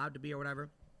Michigan and you're allowed to be or whatever.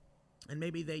 And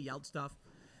maybe they yelled stuff.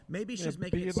 Maybe she's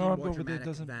making being it seem armed more over there dramatic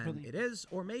doesn't than really- it is.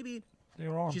 Or maybe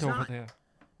They're armed she's over not. there.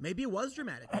 Maybe it was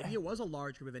dramatic. Maybe it was a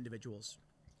large group of individuals.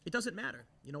 It doesn't matter.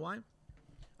 You know why?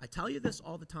 I tell you this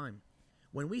all the time.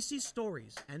 When we see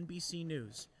stories, NBC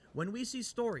News, when we see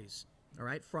stories, all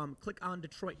right, from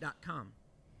clickondetroit.com,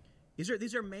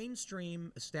 these are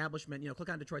mainstream establishment, Click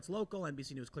on Detroit's local,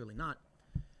 NBC News clearly not.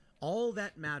 All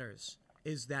that matters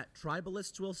is that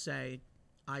tribalists will say,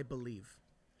 I believe.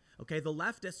 Okay, the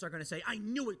leftists are going to say, I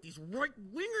knew it. These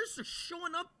right-wingers are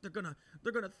showing up. They're going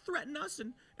to threaten us,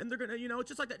 and they're going to, it's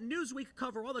just like that Newsweek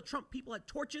cover. All the Trump people had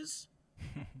torches.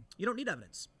 You don't need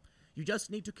evidence. You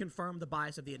just need to confirm the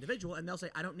bias of the individual, and they'll say,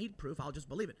 I don't need proof. I'll just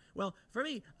believe it. Well, for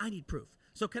me, I need proof.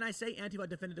 So can I say Antifa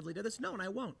definitively did this? No, and I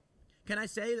won't. Can I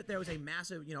say that there was a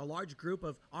massive, large group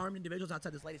of armed individuals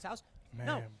outside this lady's house? Man,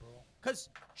 No, bro. because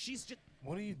she's just...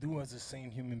 What do you do as a sane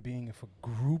human being if a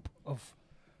group of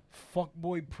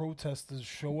fuckboy protesters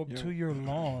show up to your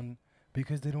lawn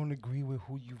because they don't agree with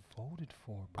who you voted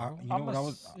for, bro? You know what I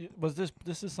was?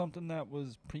 This is something that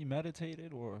was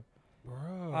premeditated or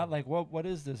Bro. like what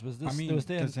is this? Was this I mean, was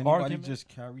there does an anybody argument? just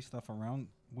carry stuff around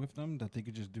with them that they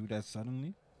could just do that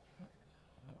suddenly?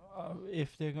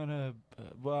 If they're gonna,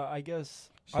 well, I guess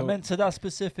I So- meant to that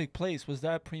specific place. Was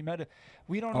that premeditated?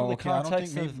 We don't know Oh, the okay, I don't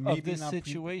context think of maybe this not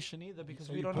situation either, because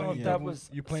So we you don't know playing if that devil's- was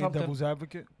you playing something. devil's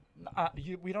advocate?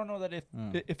 We don't know that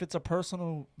Mm. if it's a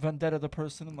personal vendetta the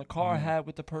person in the car Mm. had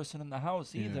with the person in the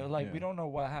house Yeah, either. Like we yeah. don't know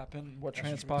what happened, what That's true,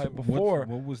 transpired too. before.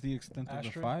 What was the extent of the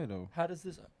Ashtray? fire though? How does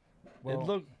this? Well- it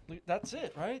look. That's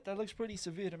it, right? That looks pretty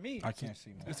severe to me. I can't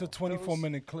see more. It's a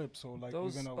 24-minute clip, so like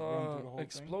Those we're gonna run through the whole thing.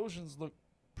 explosions look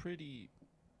pretty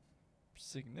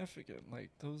significant. Like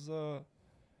those. I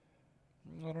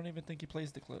don't even think he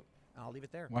plays the clip. I'll leave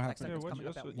it there. What Next happened? segment's Yeah, coming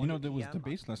up at You know 1 there was PM.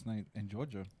 debates last night in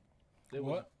Georgia.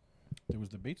 What? There was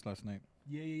debates last night.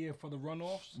 Yeah, for the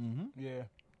runoffs. Mm-hmm. Yeah.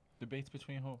 Debates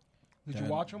between who? Did you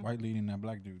watch them? White lady and that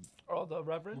black dude. Oh, the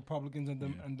Reverend. Republicans and,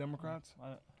 Yeah. and Democrats.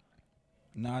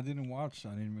 Nah, I didn't watch.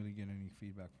 I didn't really get any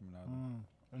feedback from it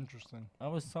either. Interesting. I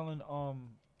was telling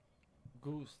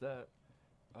Goose that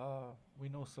we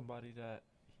know somebody that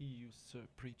he used to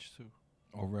preach to.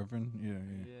 Oh, Reverend?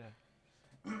 Yeah.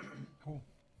 Yeah. Who?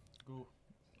 Goo.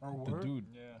 Oh, The word? dude.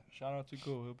 Yeah. Shout out to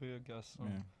Goo. He'll be a guest. soon.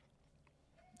 Yeah.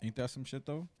 Ain't that some shit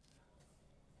though?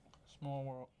 Small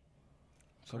world.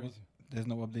 So Crazy. there's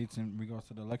no updates in regards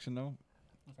to the election though?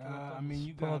 I mean,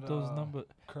 you Pull got up those numbers.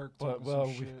 Kirk But, talking well,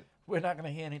 some shit. We're not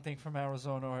gonna hear anything from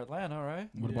Arizona or Atlanta, right?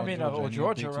 What Yeah. about I mean, Georgia? or Any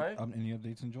Georgia, updates right? Any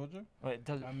updates in Georgia? Wait,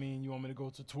 I mean, you want me to go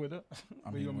to Twitter?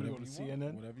 I Or you want me to whatever go to you want.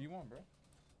 CNN? Whatever you want, bro.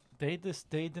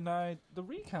 they denied the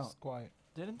recount, It's quiet.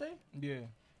 didn't they? Yeah.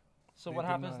 So They what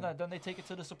happens denied. now? Then they take it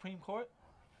to the Supreme Court.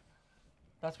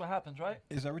 That's what happens, right?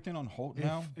 Is everything on hold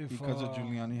now If because of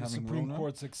Giuliani the having Supreme Rona?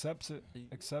 Court accepts the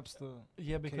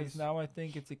Yeah, because case. now I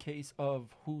think it's a case of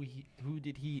who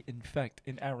did he infect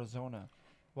in Arizona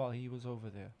while he was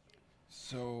over there.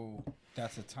 So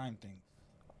that's a time thing.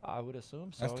 I would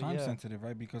assume so. That's time yeah. sensitive,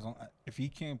 right? Because if he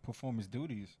can't perform his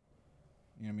duties,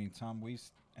 you know what I mean, time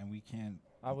wastes, and we can't.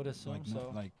 I would assume like,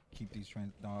 so. Like keep these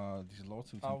these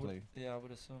lawsuits I in would, play. yeah, I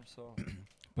would assume so.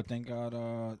 But thank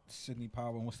God, Sydney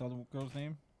Powell and what's the other girl's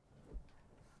name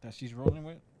that she's rolling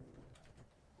with?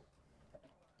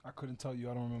 I couldn't tell you.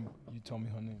 I don't remember. You told me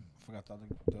her name. Forgot the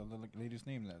other lady's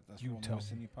name. That's You rolling tell with me.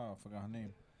 Sydney Powell. Forgot her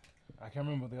name. I can't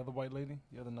remember the other white lady.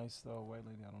 The other nice white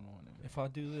lady. I don't know her name. If I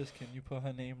do this, can you put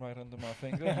her name right under my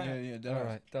finger? yeah. All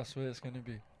right, that's where it's gonna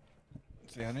be.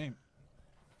 Say her name.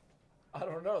 I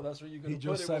don't know. That's where you're He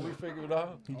just said it. figure it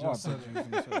out. He I just thought said you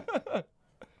was gonna say it.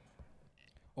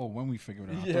 Oh, when we figure it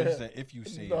out. I thought Yeah. you said if you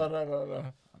say No, it.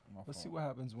 no. My Let's see fault. what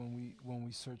happens when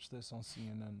we search this on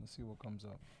CNN. Let's see what comes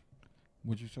up.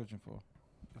 What you searching for?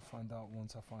 You'll find out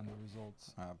once I find the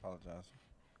results. I apologize.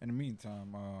 In the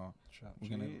meantime, Chop we're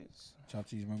gonna cheese. Chop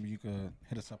Cheese. Remember, you could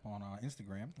hit us up on our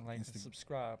Instagram. Like and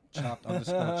subscribe.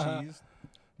 Chopped_cheese.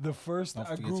 The first Don't I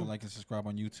forget grew. to like and subscribe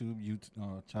on YouTube.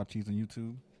 Chop Cheese on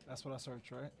YouTube. That's what I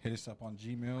searched, right? Hit us up on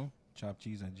Gmail.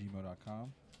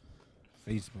 chopcheese@gmail.com.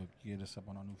 Facebook. You hit us up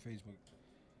on our new Facebook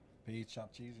page,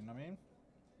 Chop Cheese. You know what I mean?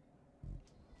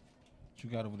 What you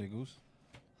got over there, Goose?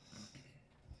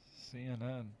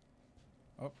 CNN.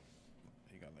 Oh,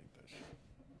 you got like that shit.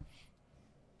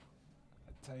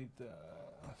 I typed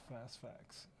fast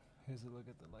facts. Here's a look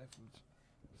at the life of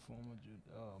former.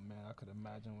 Oh man, I could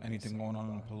imagine. What Anything they going said on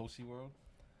in the about Pelosi world?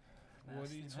 What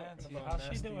are you Nasty talking Nancy. about? How's she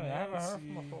Nasty doing? I haven't heard from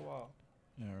her Nancy? for a while.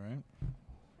 Yeah, right.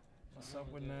 What's up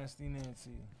with Nasty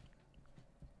Nancy?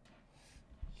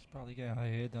 She's probably getting her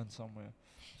hair done somewhere.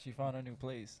 She found a new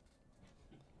place.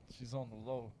 She's on the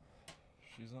low.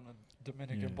 She's on a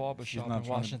Dominican Yeah, barber she's shop not in trying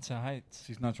to- Washington Heights.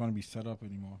 She's not trying to be set up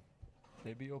anymore.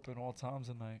 They be open all times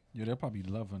of night. Yeah, they'll probably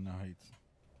love her in the Heights.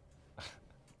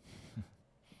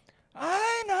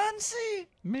 Ay, Nancy!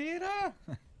 Mira!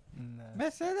 Nah,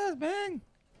 Mercedes, bang!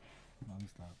 No, let me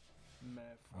stop.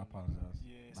 mad I funny. apologize.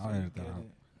 Yeah, so I'll you edit that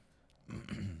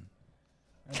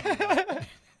get out. it.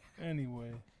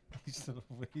 Anyway, He's still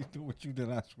he's doing what you did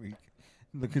last week.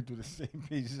 Looking through the same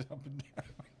pages up and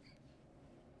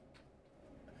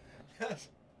down.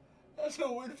 That's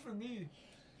a win for me.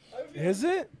 is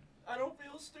it? I don't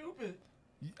feel stupid.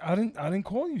 I didn't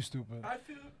call you stupid. I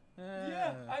feel.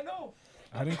 Yeah, I know.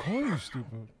 I didn't call you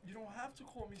stupid. You don't have to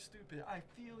call me stupid. I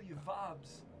feel your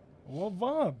vibes. What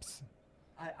vibes?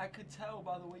 I could tell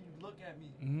by the way you look at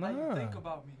me. Nah. How you think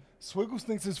about me. Swiggles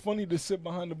thinks it's funny to sit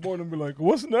behind the board and be like,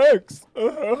 "What's next?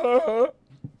 You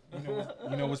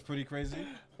know what's pretty crazy?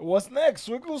 What's next?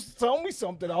 Swiggles, tell me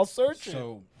something. I'll search it.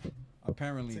 So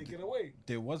apparently Take it away.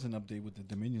 there was an update with the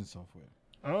Dominion software.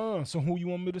 So who you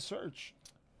want me to search?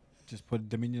 Just put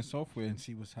Dominion software and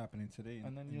see what's happening today.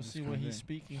 And then in you'll this see what current he's day.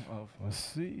 speaking of. Let's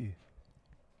see.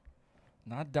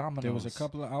 Not Domino's. There was a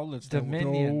couple of outlets that were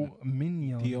Dominion.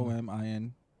 Dominion.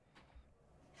 DOMIN.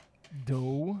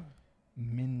 Dominion.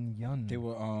 They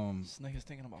were This nigga's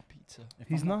thinking about pizza.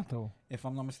 He's not though. If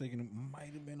I'm not mistaken, it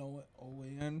might have been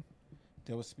OAN.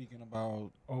 They were speaking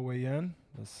about OAN.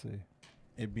 Let's see.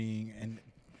 it being, and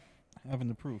having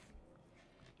the proof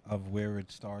of where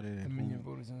it started and Dominion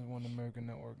who. voters and one American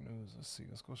Network News. Let's see.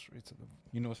 Let's go straight to the.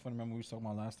 You know what's funny? Remember we was talking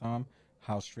about last time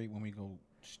how straight when we go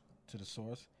to the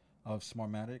source of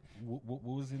Smartmatic, what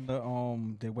was in the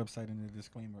their website in the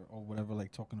disclaimer or whatever,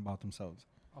 like talking about themselves.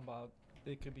 About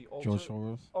they could be George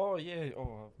Soros. Oh yeah.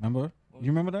 Oh. Remember?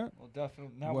 You remember that? Well,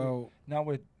 definitely. Now Well, now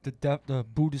with the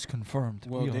boot is confirmed.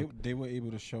 well, We are- they were able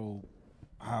to show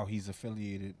how he's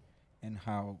affiliated and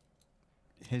how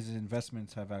his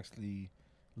investments have actually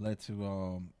led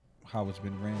to how it's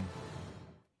been ran.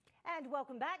 And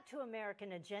welcome back to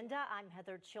American Agenda. I'm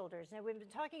Heather Childers. Now, we've been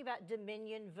talking about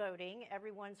Dominion voting.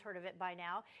 Everyone's heard of it by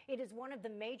now. It is one of the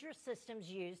major systems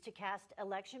used to cast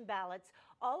election ballots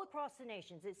all across the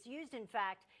nation. It's used, in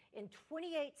fact, in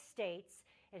 28 states.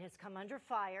 It has come under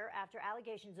fire after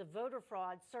allegations of voter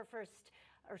fraud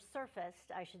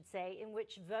surfaced, I should say, in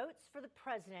which votes for the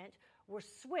president were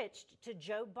switched to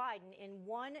Joe Biden in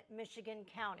one Michigan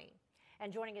county.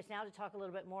 And joining us now to talk a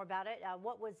little bit more about it,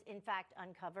 what was in fact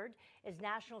uncovered, is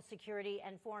National Security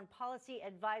and Foreign Policy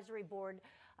Advisory Board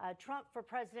Trump for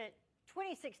President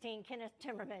 2016, Kenneth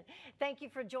Timmerman. Thank you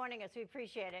for joining us. We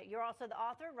appreciate it. You're also the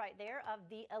author right there of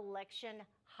The Election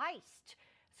Heist.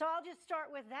 So I'll just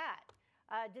start with that.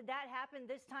 Did that happen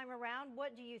this time around?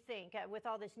 What do you think with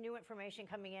all this new information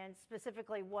coming in,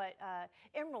 specifically what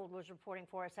Emerald was reporting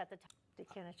for us at the time? Did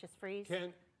Kenneth just freeze?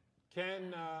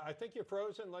 Ken, I think you're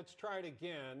frozen. Let's try it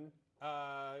again.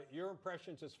 Your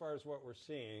impressions as far as what we're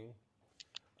seeing.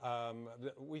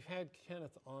 We've had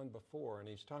Kenneth on before, and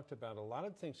he's talked about a lot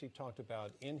of things he talked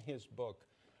about in his book.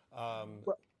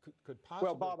 Could possibly.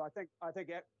 Well, Bob, I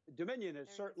think Dominion is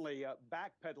certainly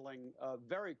backpedaling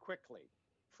very quickly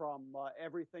from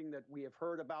everything that we have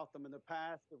heard about them in the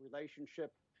past, the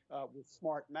relationship with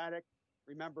Smartmatic.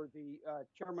 Remember, the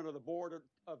chairman of the board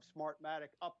of Smartmatic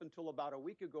up until about a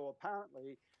week ago,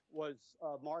 apparently, was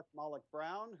Mark Malloch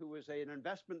Brown, who is an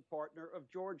investment partner of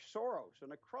George Soros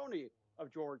and a crony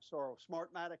of George Soros.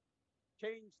 Smartmatic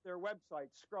changed their website,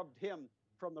 scrubbed him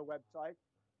from the website,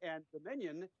 and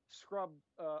Dominion scrubbed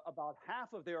about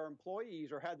half of their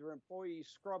employees, or had their employees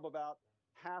scrub about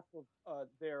half of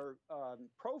their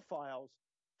profiles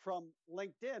from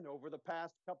LinkedIn over the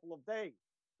past couple of days.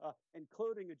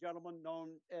 Including a gentleman known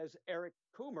as Eric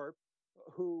Coomer,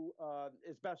 who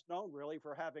is best known really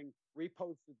for having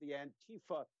reposted the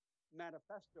Antifa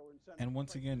manifesto. And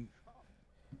once again,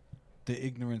 the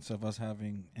ignorance of us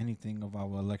having anything of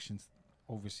our elections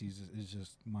overseas is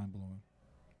just mind blowing.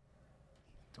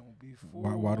 Don't be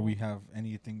fooled. Why do we have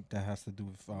anything that has to do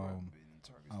with our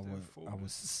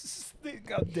They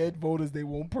got dead voters they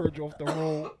won't purge off the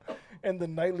roll, and the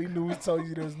nightly news tells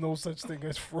you there's no such thing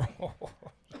as fraud.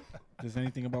 There's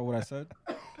anything about what I said?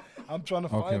 I'm trying to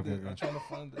find it. Okay. I'm trying to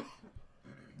find it.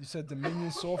 You said Dominion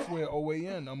Software,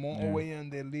 OAN. I'm on OAN.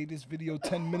 Their latest video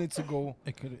 10 minutes ago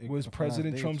was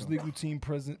President Trump's legal team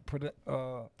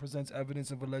presents evidence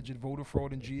of alleged voter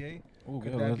fraud in GA.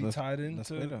 Could that be tied into?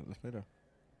 Let's play that.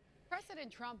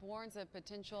 President Trump warns of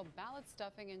potential ballot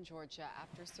stuffing in Georgia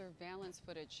after surveillance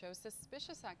footage shows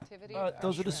suspicious activity.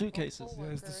 Those are the suitcases. Yeah,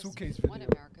 it's the suitcase One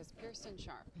video. America's Kirsten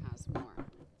Sharp has more.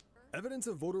 Evidence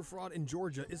of voter fraud in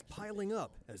Georgia is piling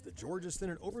up as the Georgia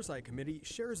Senate Oversight Committee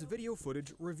shares video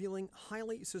footage revealing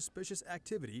highly suspicious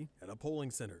activity at a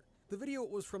polling center. The video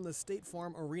was from the State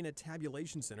Farm Arena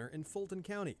Tabulation Center in Fulton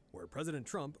County, where President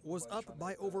Trump was up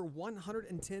by over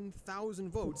 110,000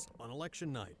 votes on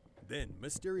election night. Then,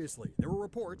 mysteriously, there were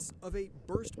reports of a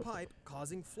burst pipe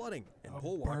causing flooding, and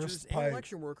poll watchers and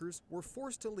election workers were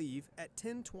forced to leave at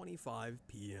 10:25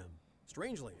 p.m.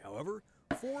 Strangely, however,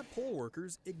 4 poll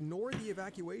workers ignored the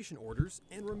evacuation orders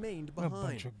and remained behind. A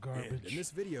bunch of garbage. And in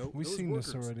this video, We've those seen this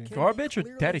workers already. can Garbage be or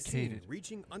clearly dedicated? seen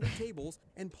reaching under tables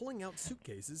and pulling out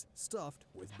suitcases stuffed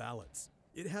with ballots.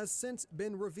 It has since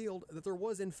been revealed that there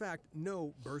was in fact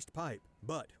no burst pipe.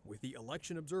 But with the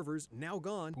election observers now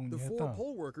gone, the 4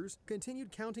 poll workers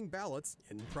continued counting ballots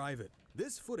in private.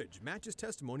 This footage matches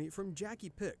testimony from Jackie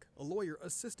Pick, a lawyer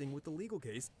assisting with the legal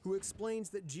case, who explains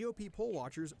that GOP poll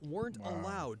watchers weren't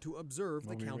allowed to observe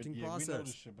the counting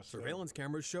process. Surveillance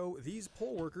cameras show these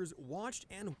poll workers watched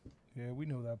and... Yeah, we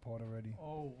know that part already.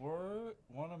 Oh, word?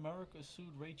 One America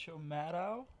sued Rachel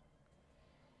Maddow?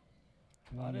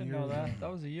 I didn't know that. That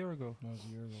was a year ago. That was a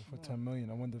year ago for $10 million.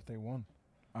 I wonder if they won.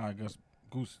 I guess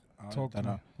Goose. Talk to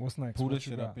me. What's next? Pull What this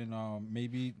you shit got? up in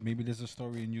maybe there's a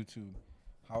story in YouTube.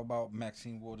 How about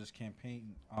Maxine Waters'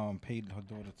 campaign paid her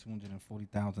daughter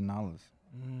 $240,000?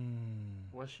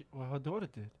 What her daughter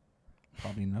did?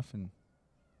 Probably nothing.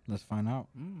 Let's find out.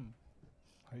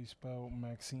 How you spell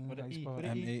Maxine? With How an you E, spell with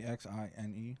it? an E.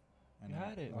 Maxine. You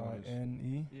had it.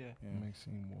 N-E? Yeah.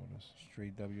 Maxine Waters.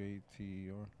 Straight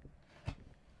W-A-T-E-R.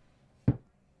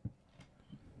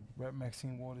 Rep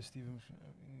Maxine Waters, Stephen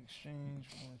Exchange.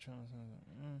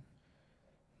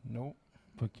 Nope.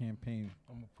 Put campaign.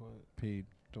 I'm going to put paid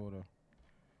daughter.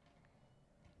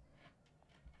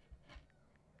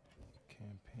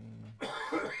 Campaign.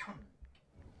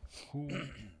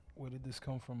 Where did this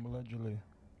come from allegedly?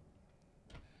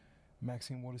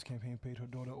 Maxine Waters' campaign paid her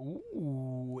daughter.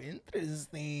 Ooh,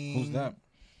 interesting. Who's that?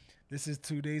 This is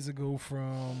 2 days ago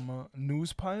from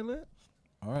News Pilot.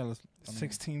 All right,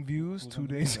 16 views, who's 2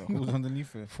 days underneath ago. it? Who's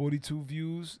underneath it? 42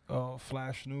 views.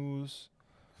 Flash News.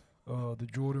 The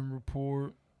Jordan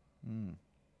Report.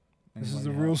 This is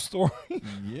the real story.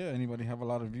 Yeah, anybody have a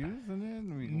lot of views in there?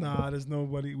 Nah, there's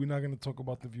nobody. We're not going to talk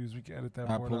about the views. We can edit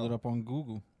that I part pull out. it up on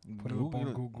Google. Put it up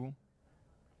on Google.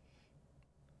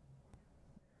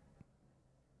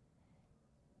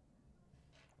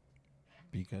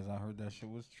 Because I heard that shit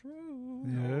was true.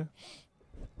 Yeah.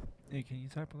 Hey, can you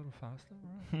type a little faster,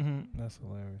 bro? That's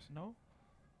hilarious. No?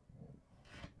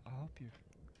 I'll help you.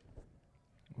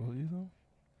 Will you though?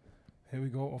 Here we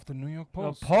go off the New York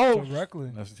Post. Post!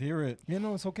 Directly. Let's hear it. Yeah,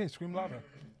 no, it's okay. Scream louder.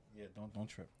 Yeah, don't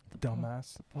trip.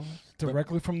 Dumbass.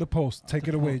 Directly from the Post. Take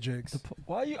it away, Jakes.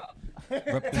 Why you?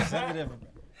 Representative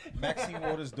Maxine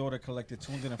Waters' daughter collected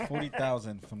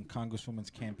 $240,000 from Congresswoman's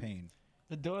campaign.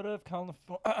 The daughter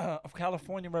of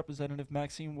California Representative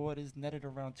Maxine Waters netted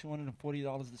around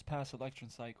 $240 this past election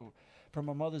cycle from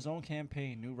her mother's own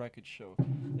campaign, new records show.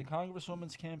 The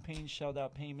Congresswoman's campaign shelled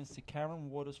out payments to Karen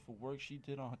Waters for work she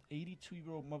did on her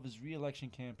 82-year-old mother's re-election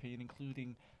campaign,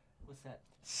 including, what's that,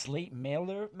 Slate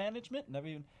Mailer Management,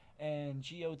 and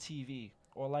GOTV,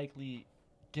 or likely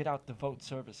Get Out the Vote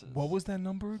services. What was that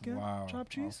number again? Wow. Chop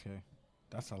cheese? Okay.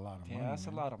 That's a lot of money. Yeah, that's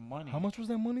man. a lot of money. How much was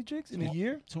that money, Jakes, in a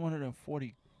year?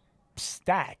 240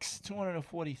 stacks.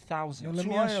 240,000. Yo, let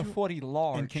me ask you- 240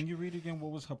 large. And can you read again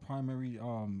what was her primary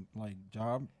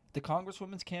job? The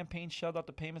Congresswoman's campaign shelled out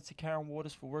the payments to Karen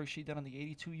Waters for work she did on the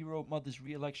 82-year-old mother's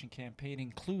re-election campaign,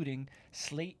 including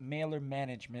Slate Mailer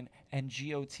Management and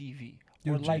GOTV,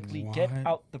 Yo, or Jakes, likely Get what?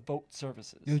 Out the Vote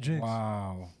services. Yo, Jakes.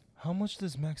 Wow. How much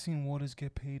does Maxine Waters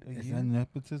get paid a Is year? that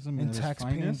nepotism in at its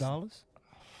taxpaying finest? dollars?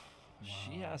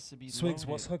 She has to be Swigs, loaded.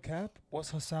 what's her cap?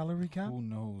 What's her salary cap? Who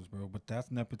knows, bro? But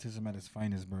that's nepotism at its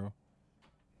finest, bro.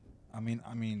 I mean,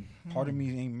 part of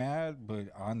me ain't mad, but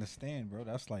I understand, bro.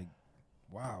 That's like,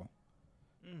 wow.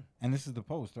 And this is the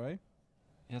Post, right?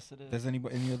 Yes, it is. Does any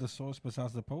other source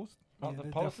besides the Post? No, the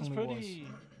Post is pretty...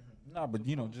 Nah, but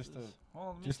just to Hold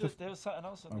on, let me just just to there was something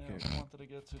else in there Okay. I wanted to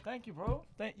get to. Thank you, bro.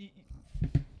 Thank you.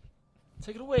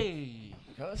 Take it away,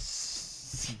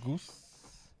 Gus. Goose.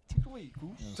 Take it away,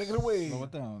 Goose. Yeah, Take it away. Slow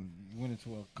it down. You went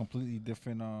into a completely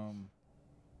different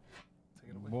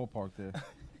ballpark there.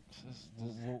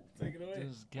 Take it away.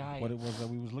 This guy. What it was that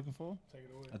we was looking for? Take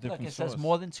it away. A different Look, it source. says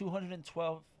more than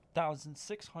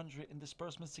 212,600 in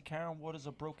disbursements to Karen Waters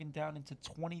are broken down into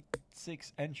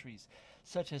 26 entries,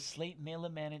 such as Slate Mailer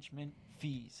Management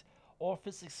fees,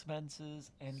 office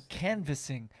expenses, and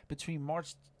canvassing between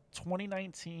March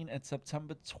 2019 and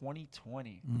September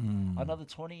 2020. Another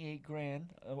 28 grand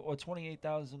or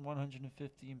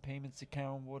 28,150 in payments to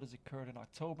Karen Waters occurred in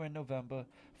October and November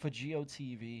for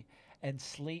GOTV and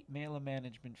Slate Mailer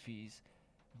Management fees,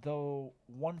 though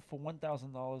one for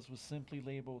 $1,000 was simply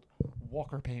labeled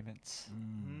Walker payments.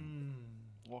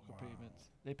 Walker payments.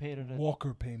 They paid her to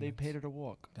Walker payments. They paid her to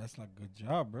walk. That's like good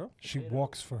job, bro. She paid her-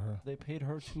 walks for her. They paid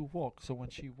her to walk, so when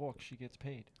she walks, she gets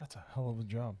paid. That's a hell of a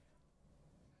job.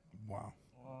 Wow.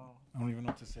 Wow. I don't even know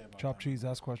what to say about Chop that. cheese,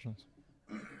 ask questions.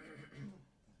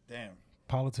 Damn.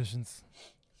 Politicians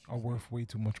are worth way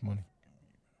too much money.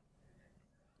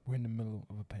 We're in the middle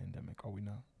of a pandemic, are we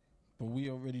not? But we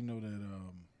already know that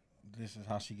this is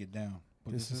how she get down.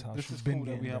 But This is how this she's is been cool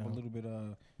that we getting have down. a little bit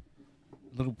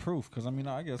little proof, because I mean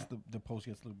I guess the Post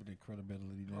gets a little bit of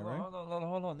credibility there, right?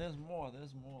 Hold on. There's more.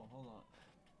 Hold on.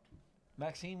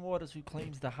 Maxine Waters, who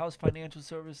claims the House Financial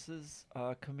Services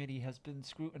Committee has been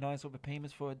scrutinized over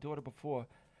payments for her daughter before.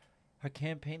 Her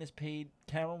campaign has paid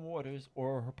Karen Waters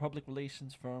or her public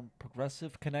relations firm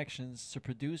Progressive Connections to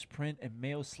produce, print, and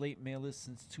mail Slate mailers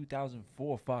since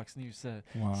 2004, Fox News said.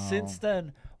 Wow. Since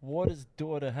then, Waters'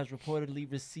 daughter has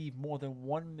reportedly received more than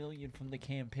 $1 million from the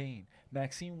campaign.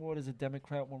 Maxine Waters, a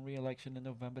Democrat, won re-election in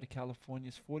November to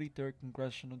California's 43rd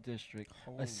Congressional District,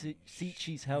 a seat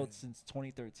she's held since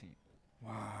 2013.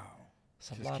 Wow.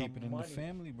 It's a Just lot keep of it in the money.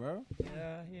 family, bro.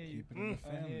 Yeah, I hear you. Keep it in the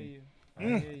I hear family. you. I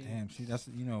hear you. Damn, see, that's,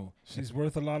 She's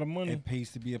worth a lot of money. It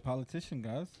pays to be a politician,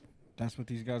 guys. That's what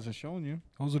these guys are showing you.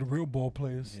 Those are the real ball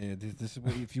players. Yeah, this is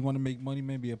what, if you want to make money,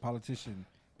 man, be a politician.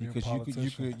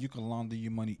 Because you could launder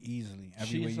your money easily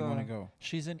everywhere you want to go.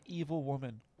 She's an evil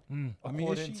woman. I mean,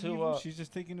 is she evil? She's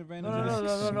just taking advantage of No,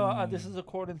 this. no. This is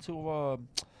according to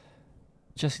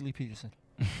Jesse Lee Peterson.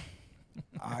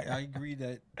 I agree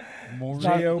that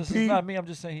morally, this is not me. I'm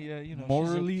just saying, you know,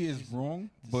 morally is wrong,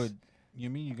 but you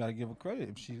mean you gotta give her credit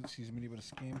if she's been able to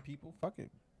scam people. Fuck it,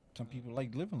 some people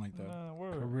like living like that.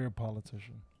 Career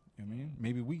politician. You know what I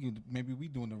mean? Maybe we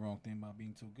doing the wrong thing by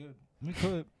being too good. We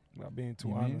could. Not being too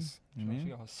You honest. mean? She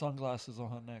got her sunglasses on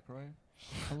her neck, right?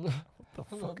 What the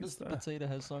fuck is Mr. that? Potato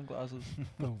has sunglasses.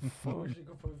 The fuck?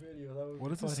 What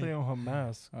does it say on her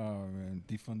mask? Oh man,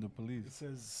 defund the police. It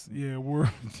says, yeah, we're.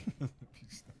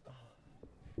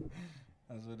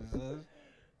 That's what it says.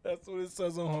 That's what it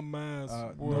says on her mask.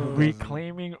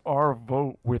 Reclaiming our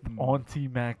vote with Auntie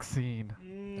Maxine.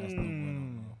 That's no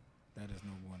bueno. That is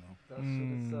no bueno. That's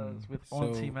what it says with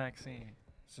Auntie Maxine.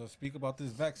 So speak about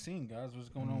this vaccine, guys. What's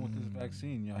going on with this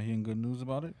vaccine? Y'all hearing good news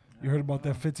about it? You heard about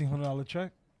that $1,500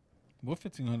 check? What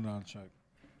 $1,500 check?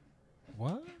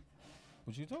 What?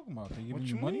 What you talking about? They What giving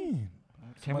you you money? mean?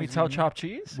 Can we tell Chop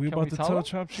Cheese? We Can about to tell tell her?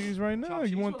 Chop Cheese right now. Chop You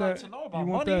Cheese want would like that? to know about You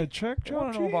want money. that check, You Chop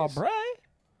wanna Cheese? know about bread?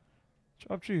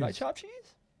 Chop Cheese. Like Chop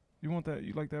Cheese? You want that?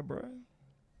 You like that bread?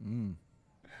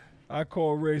 I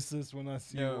call racist when I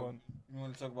see one. You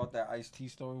want to talk about that Ice-T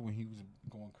story when he was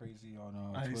going crazy on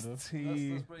Twitter?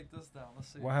 Ice-T. Let's break this down. Let's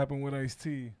see. What happened with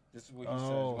Ice-T? This is what he says.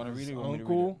 You want to read it? his Or want me to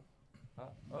read uncle.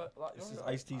 it? This is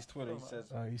Ice-T's Twitter. He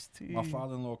says, Ice-T. my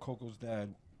father-in-law, Coco's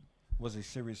dad, was a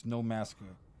serious no-masker.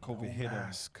 COVID hit him.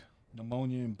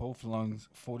 Pneumonia in both lungs,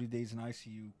 40 days in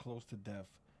ICU, close to death.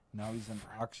 Now he's on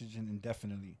oxygen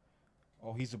indefinitely.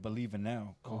 Oh, he's a believer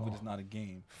now. COVID is not a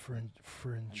game. Fringe. How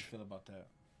you feel about that?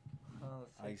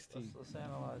 Ice-T. Let's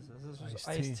analyze this. This is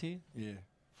Ice-T. Ice-T? Yeah.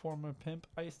 Former pimp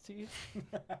Ice-T?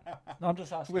 No, I'm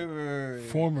just asking. Wait.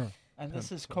 Former. And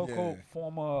this is Pimp. Coco, Yeah.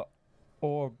 former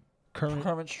or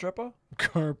current stripper?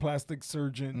 Current plastic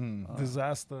surgeon.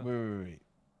 Disaster. Wait.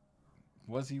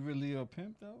 Was he really a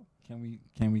pimp though?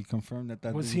 Can we confirm that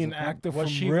Was dude he a an pimp? actor Was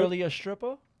from she Rip? really a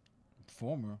stripper?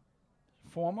 Former.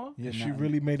 Former? Yeah, She now-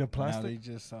 really made a Now plastic? they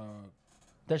just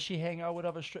Does she hang out with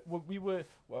other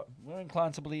we're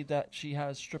inclined to believe that she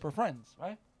has stripper friends,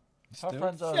 right? Her Still?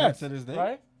 friends are Yes. To this day.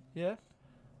 right? Yeah.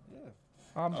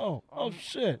 Oh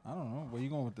shit. I don't know. Where you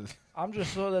going with this? I'm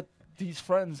just sure that these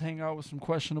friends hang out with some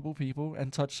questionable people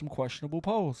and touch some questionable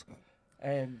poles.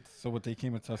 And So what, they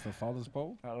came and touched their father's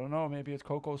pole? I don't know, maybe it's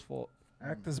Coco's fault.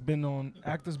 Actors been on So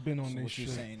this what shit.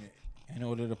 you saying? In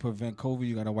order to prevent COVID,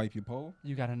 you gotta wipe your pole,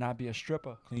 You gotta not be a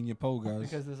stripper clean your pole, guys,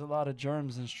 because there's a lot of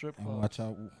germs in strip and clubs. watch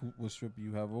out what stripper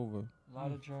you have over. A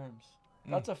lot of germs.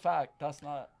 That's a fact. That's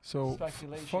not So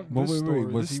speculation. fuck But this wait, story.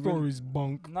 was This he really- story's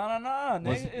bunk. No, Was-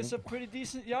 nigga. It's a pretty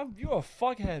decent. Yeah, you're a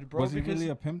fuckhead, bro. Was he because really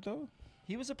a pimp though?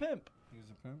 he was a pimp. He was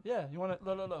a pimp. Yeah, you want to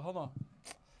look. Hold on.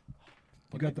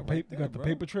 You got the Right paper. You there, got the bro.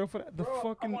 paper trail for that. The Bro,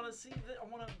 fucking. I want to see. I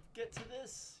want to get to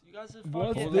this. You guys are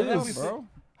What's fucking. this? bro?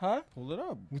 Huh? Pull it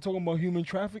up. We talking about human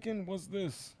trafficking? What's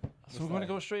this? So we're gonna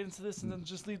go straight into this and then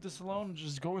just leave this alone and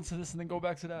just go into this and then go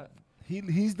back to that.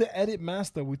 He's the edit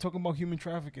master. We talking about human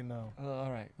trafficking now.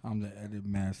 All right. I'm the edit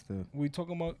master. We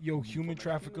talking about human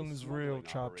trafficking is real.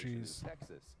 Chop cheese.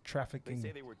 Trafficking.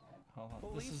 Hold on.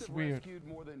 Police This is have weird. rescued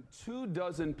more than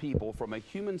 24 people from a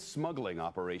human smuggling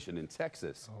operation in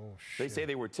Texas. Oh, They say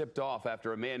they were tipped off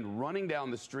after a man running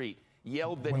down the street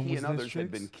yelled that When he was and this, others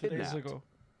had been Chicks? 2 days kidnapped. ago.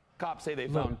 Cops say they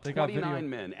Look, found they got video. 29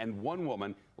 men and one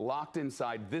woman locked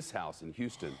inside this house in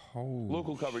Houston. Holy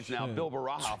Local coverage now. shit. Bill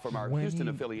Baraha from our Houston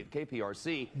affiliate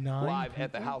KPRC live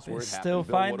at the house where it happened. Still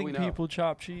Bill, what do we finding know? people.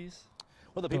 Chop cheese.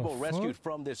 Well, the people rescued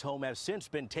from this home have since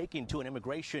been taken to an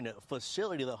immigration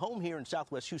facility. The home here in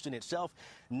Southwest Houston itself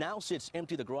now sits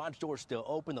empty. The garage door is still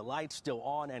open, the lights still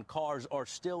on, and cars are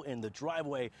still in the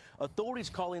driveway. Authorities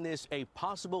calling this a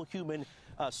possible human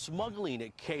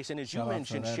smuggling case. And as you Shout out to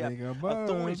mentioned, that Shep, nigga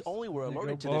authorities Bubs. only were Nigga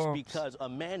alerted to this Bubs. because a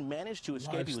man managed to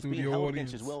escape. Live He was being studio held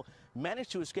audience. against his will,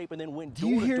 managed to escape, and then went Do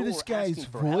you door hear to this door guy's asking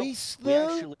for help. voice, We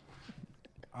though? actually-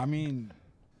 I mean,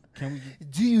 can we?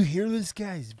 Do you hear this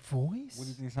guy's voice? What do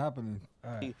you think's happening?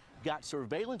 Got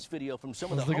surveillance video from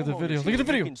some Let's of the look at the homeowners video. Look here. at the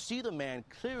video. You can see the man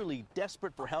clearly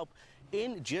desperate for help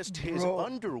in just his Bro,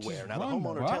 underwear. just Now, the run,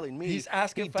 homeowner what? telling me He's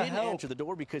asking he for didn't help. answer the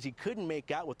door because he couldn't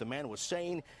make out what the man was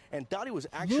saying and thought he was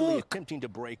actually attempting to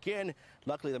break in.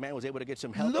 Luckily, the man was able to get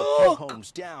some help a few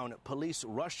homes down. Police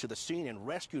rushed to the scene and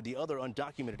rescued the other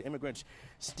undocumented immigrants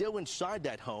still inside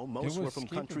that home. Most were were from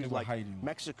escaping, countries they were like hiding.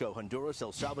 Mexico, Honduras,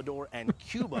 El Salvador, and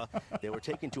Cuba. They were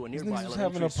taken to a These nearby niggas was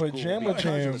having elementary a school pajama because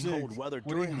jam. of the cold weather Were they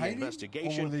during the hiding, or were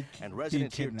investigation, they and being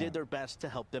residents here kidnapped? did their best to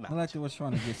help them I out. like they was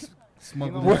trying to get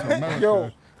smuggled What? into America.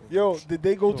 Yo, Yo, did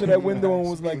they go to that window and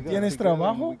was like, "Tienes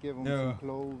trabajo?" Yeah.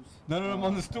 None of them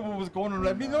understood what was going on.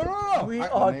 Like me, no. We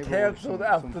are canceled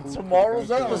after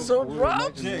tomorrow's episode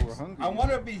drops. I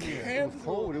want to be here. It was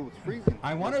cold. It was freezing.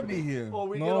 I want to be here. Oh,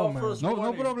 we get No, our man. first No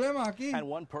warning. problema aquí. And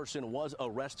one person was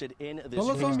arrested in this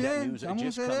Todos case. son That bien. news Vamos a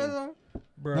just hacer coming. eso.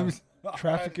 Bro,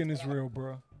 trafficking is real,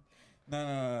 bro.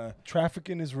 No.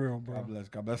 Trafficking is real, bro.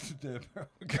 God bless the dead, bro.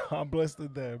 God bless the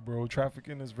dead, bro.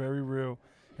 Trafficking is very real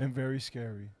and very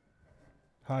scary.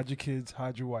 Hide your kids,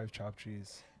 hide your wife, chop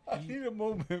cheese. I need a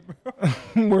moment, bro.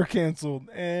 We're canceled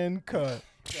and cut.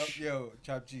 Yo,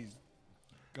 chop cheese.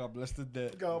 God bless the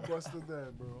dead. God bless the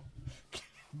dead, bro.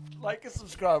 Like and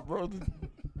subscribe, bro.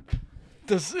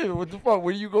 That's it. What the fuck?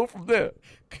 Where do you go from there?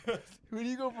 Where do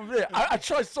you go from there? I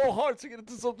tried so hard to get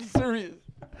into something serious,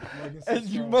 and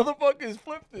you motherfuckers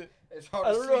flipped it. It's hard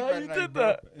I to don't sleep know how at you night, did bro.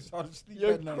 that. It's hard to sleep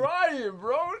You're at night. crying,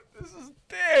 bro. This is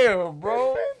damn,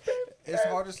 bro. It's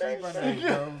hard to sleep at night,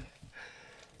 bro.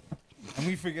 And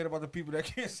we forget about the people that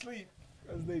can't sleep.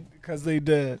 Cause they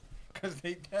dead. Because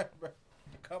they dead, bro.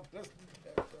 God bless the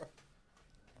dead, bro.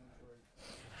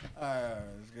 Alright,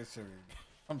 let's get serious.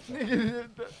 I'm sorry.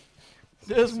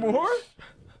 There's more?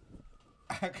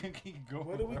 I can keep going.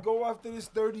 Where do we go after this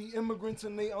 30 immigrants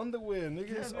in their underwear?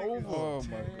 Nigga, it's over. Oh,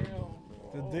 my God.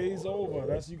 The day's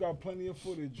over. You got plenty of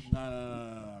footage.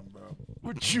 Nah, bro.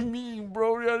 What you mean,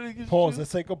 bro? Y'all niggas Pause. just-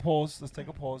 Let's take a pause. Let's take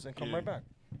a pause and come Yeah. right back.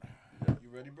 You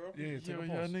ready, bro? Yeah, take Yo, a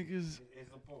y'all pause. niggas. Here's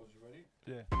the pause. You ready?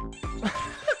 Yeah.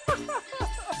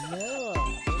 No.